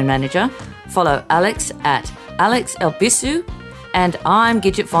Patreon manager. Follow Alex at Alex Elbisu, and I'm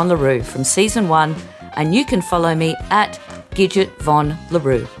Gidget Von LaRue from Season 1, and you can follow me at Gidget Von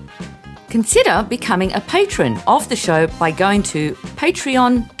LaRue. Consider becoming a patron of the show by going to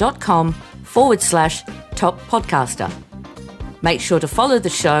patreon.com/Top Podcaster. Make sure to follow the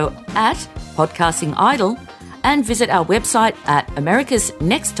show at Podcasting Idol and visit our website at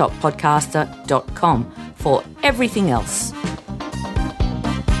americasnexttop podcaster.com for everything else.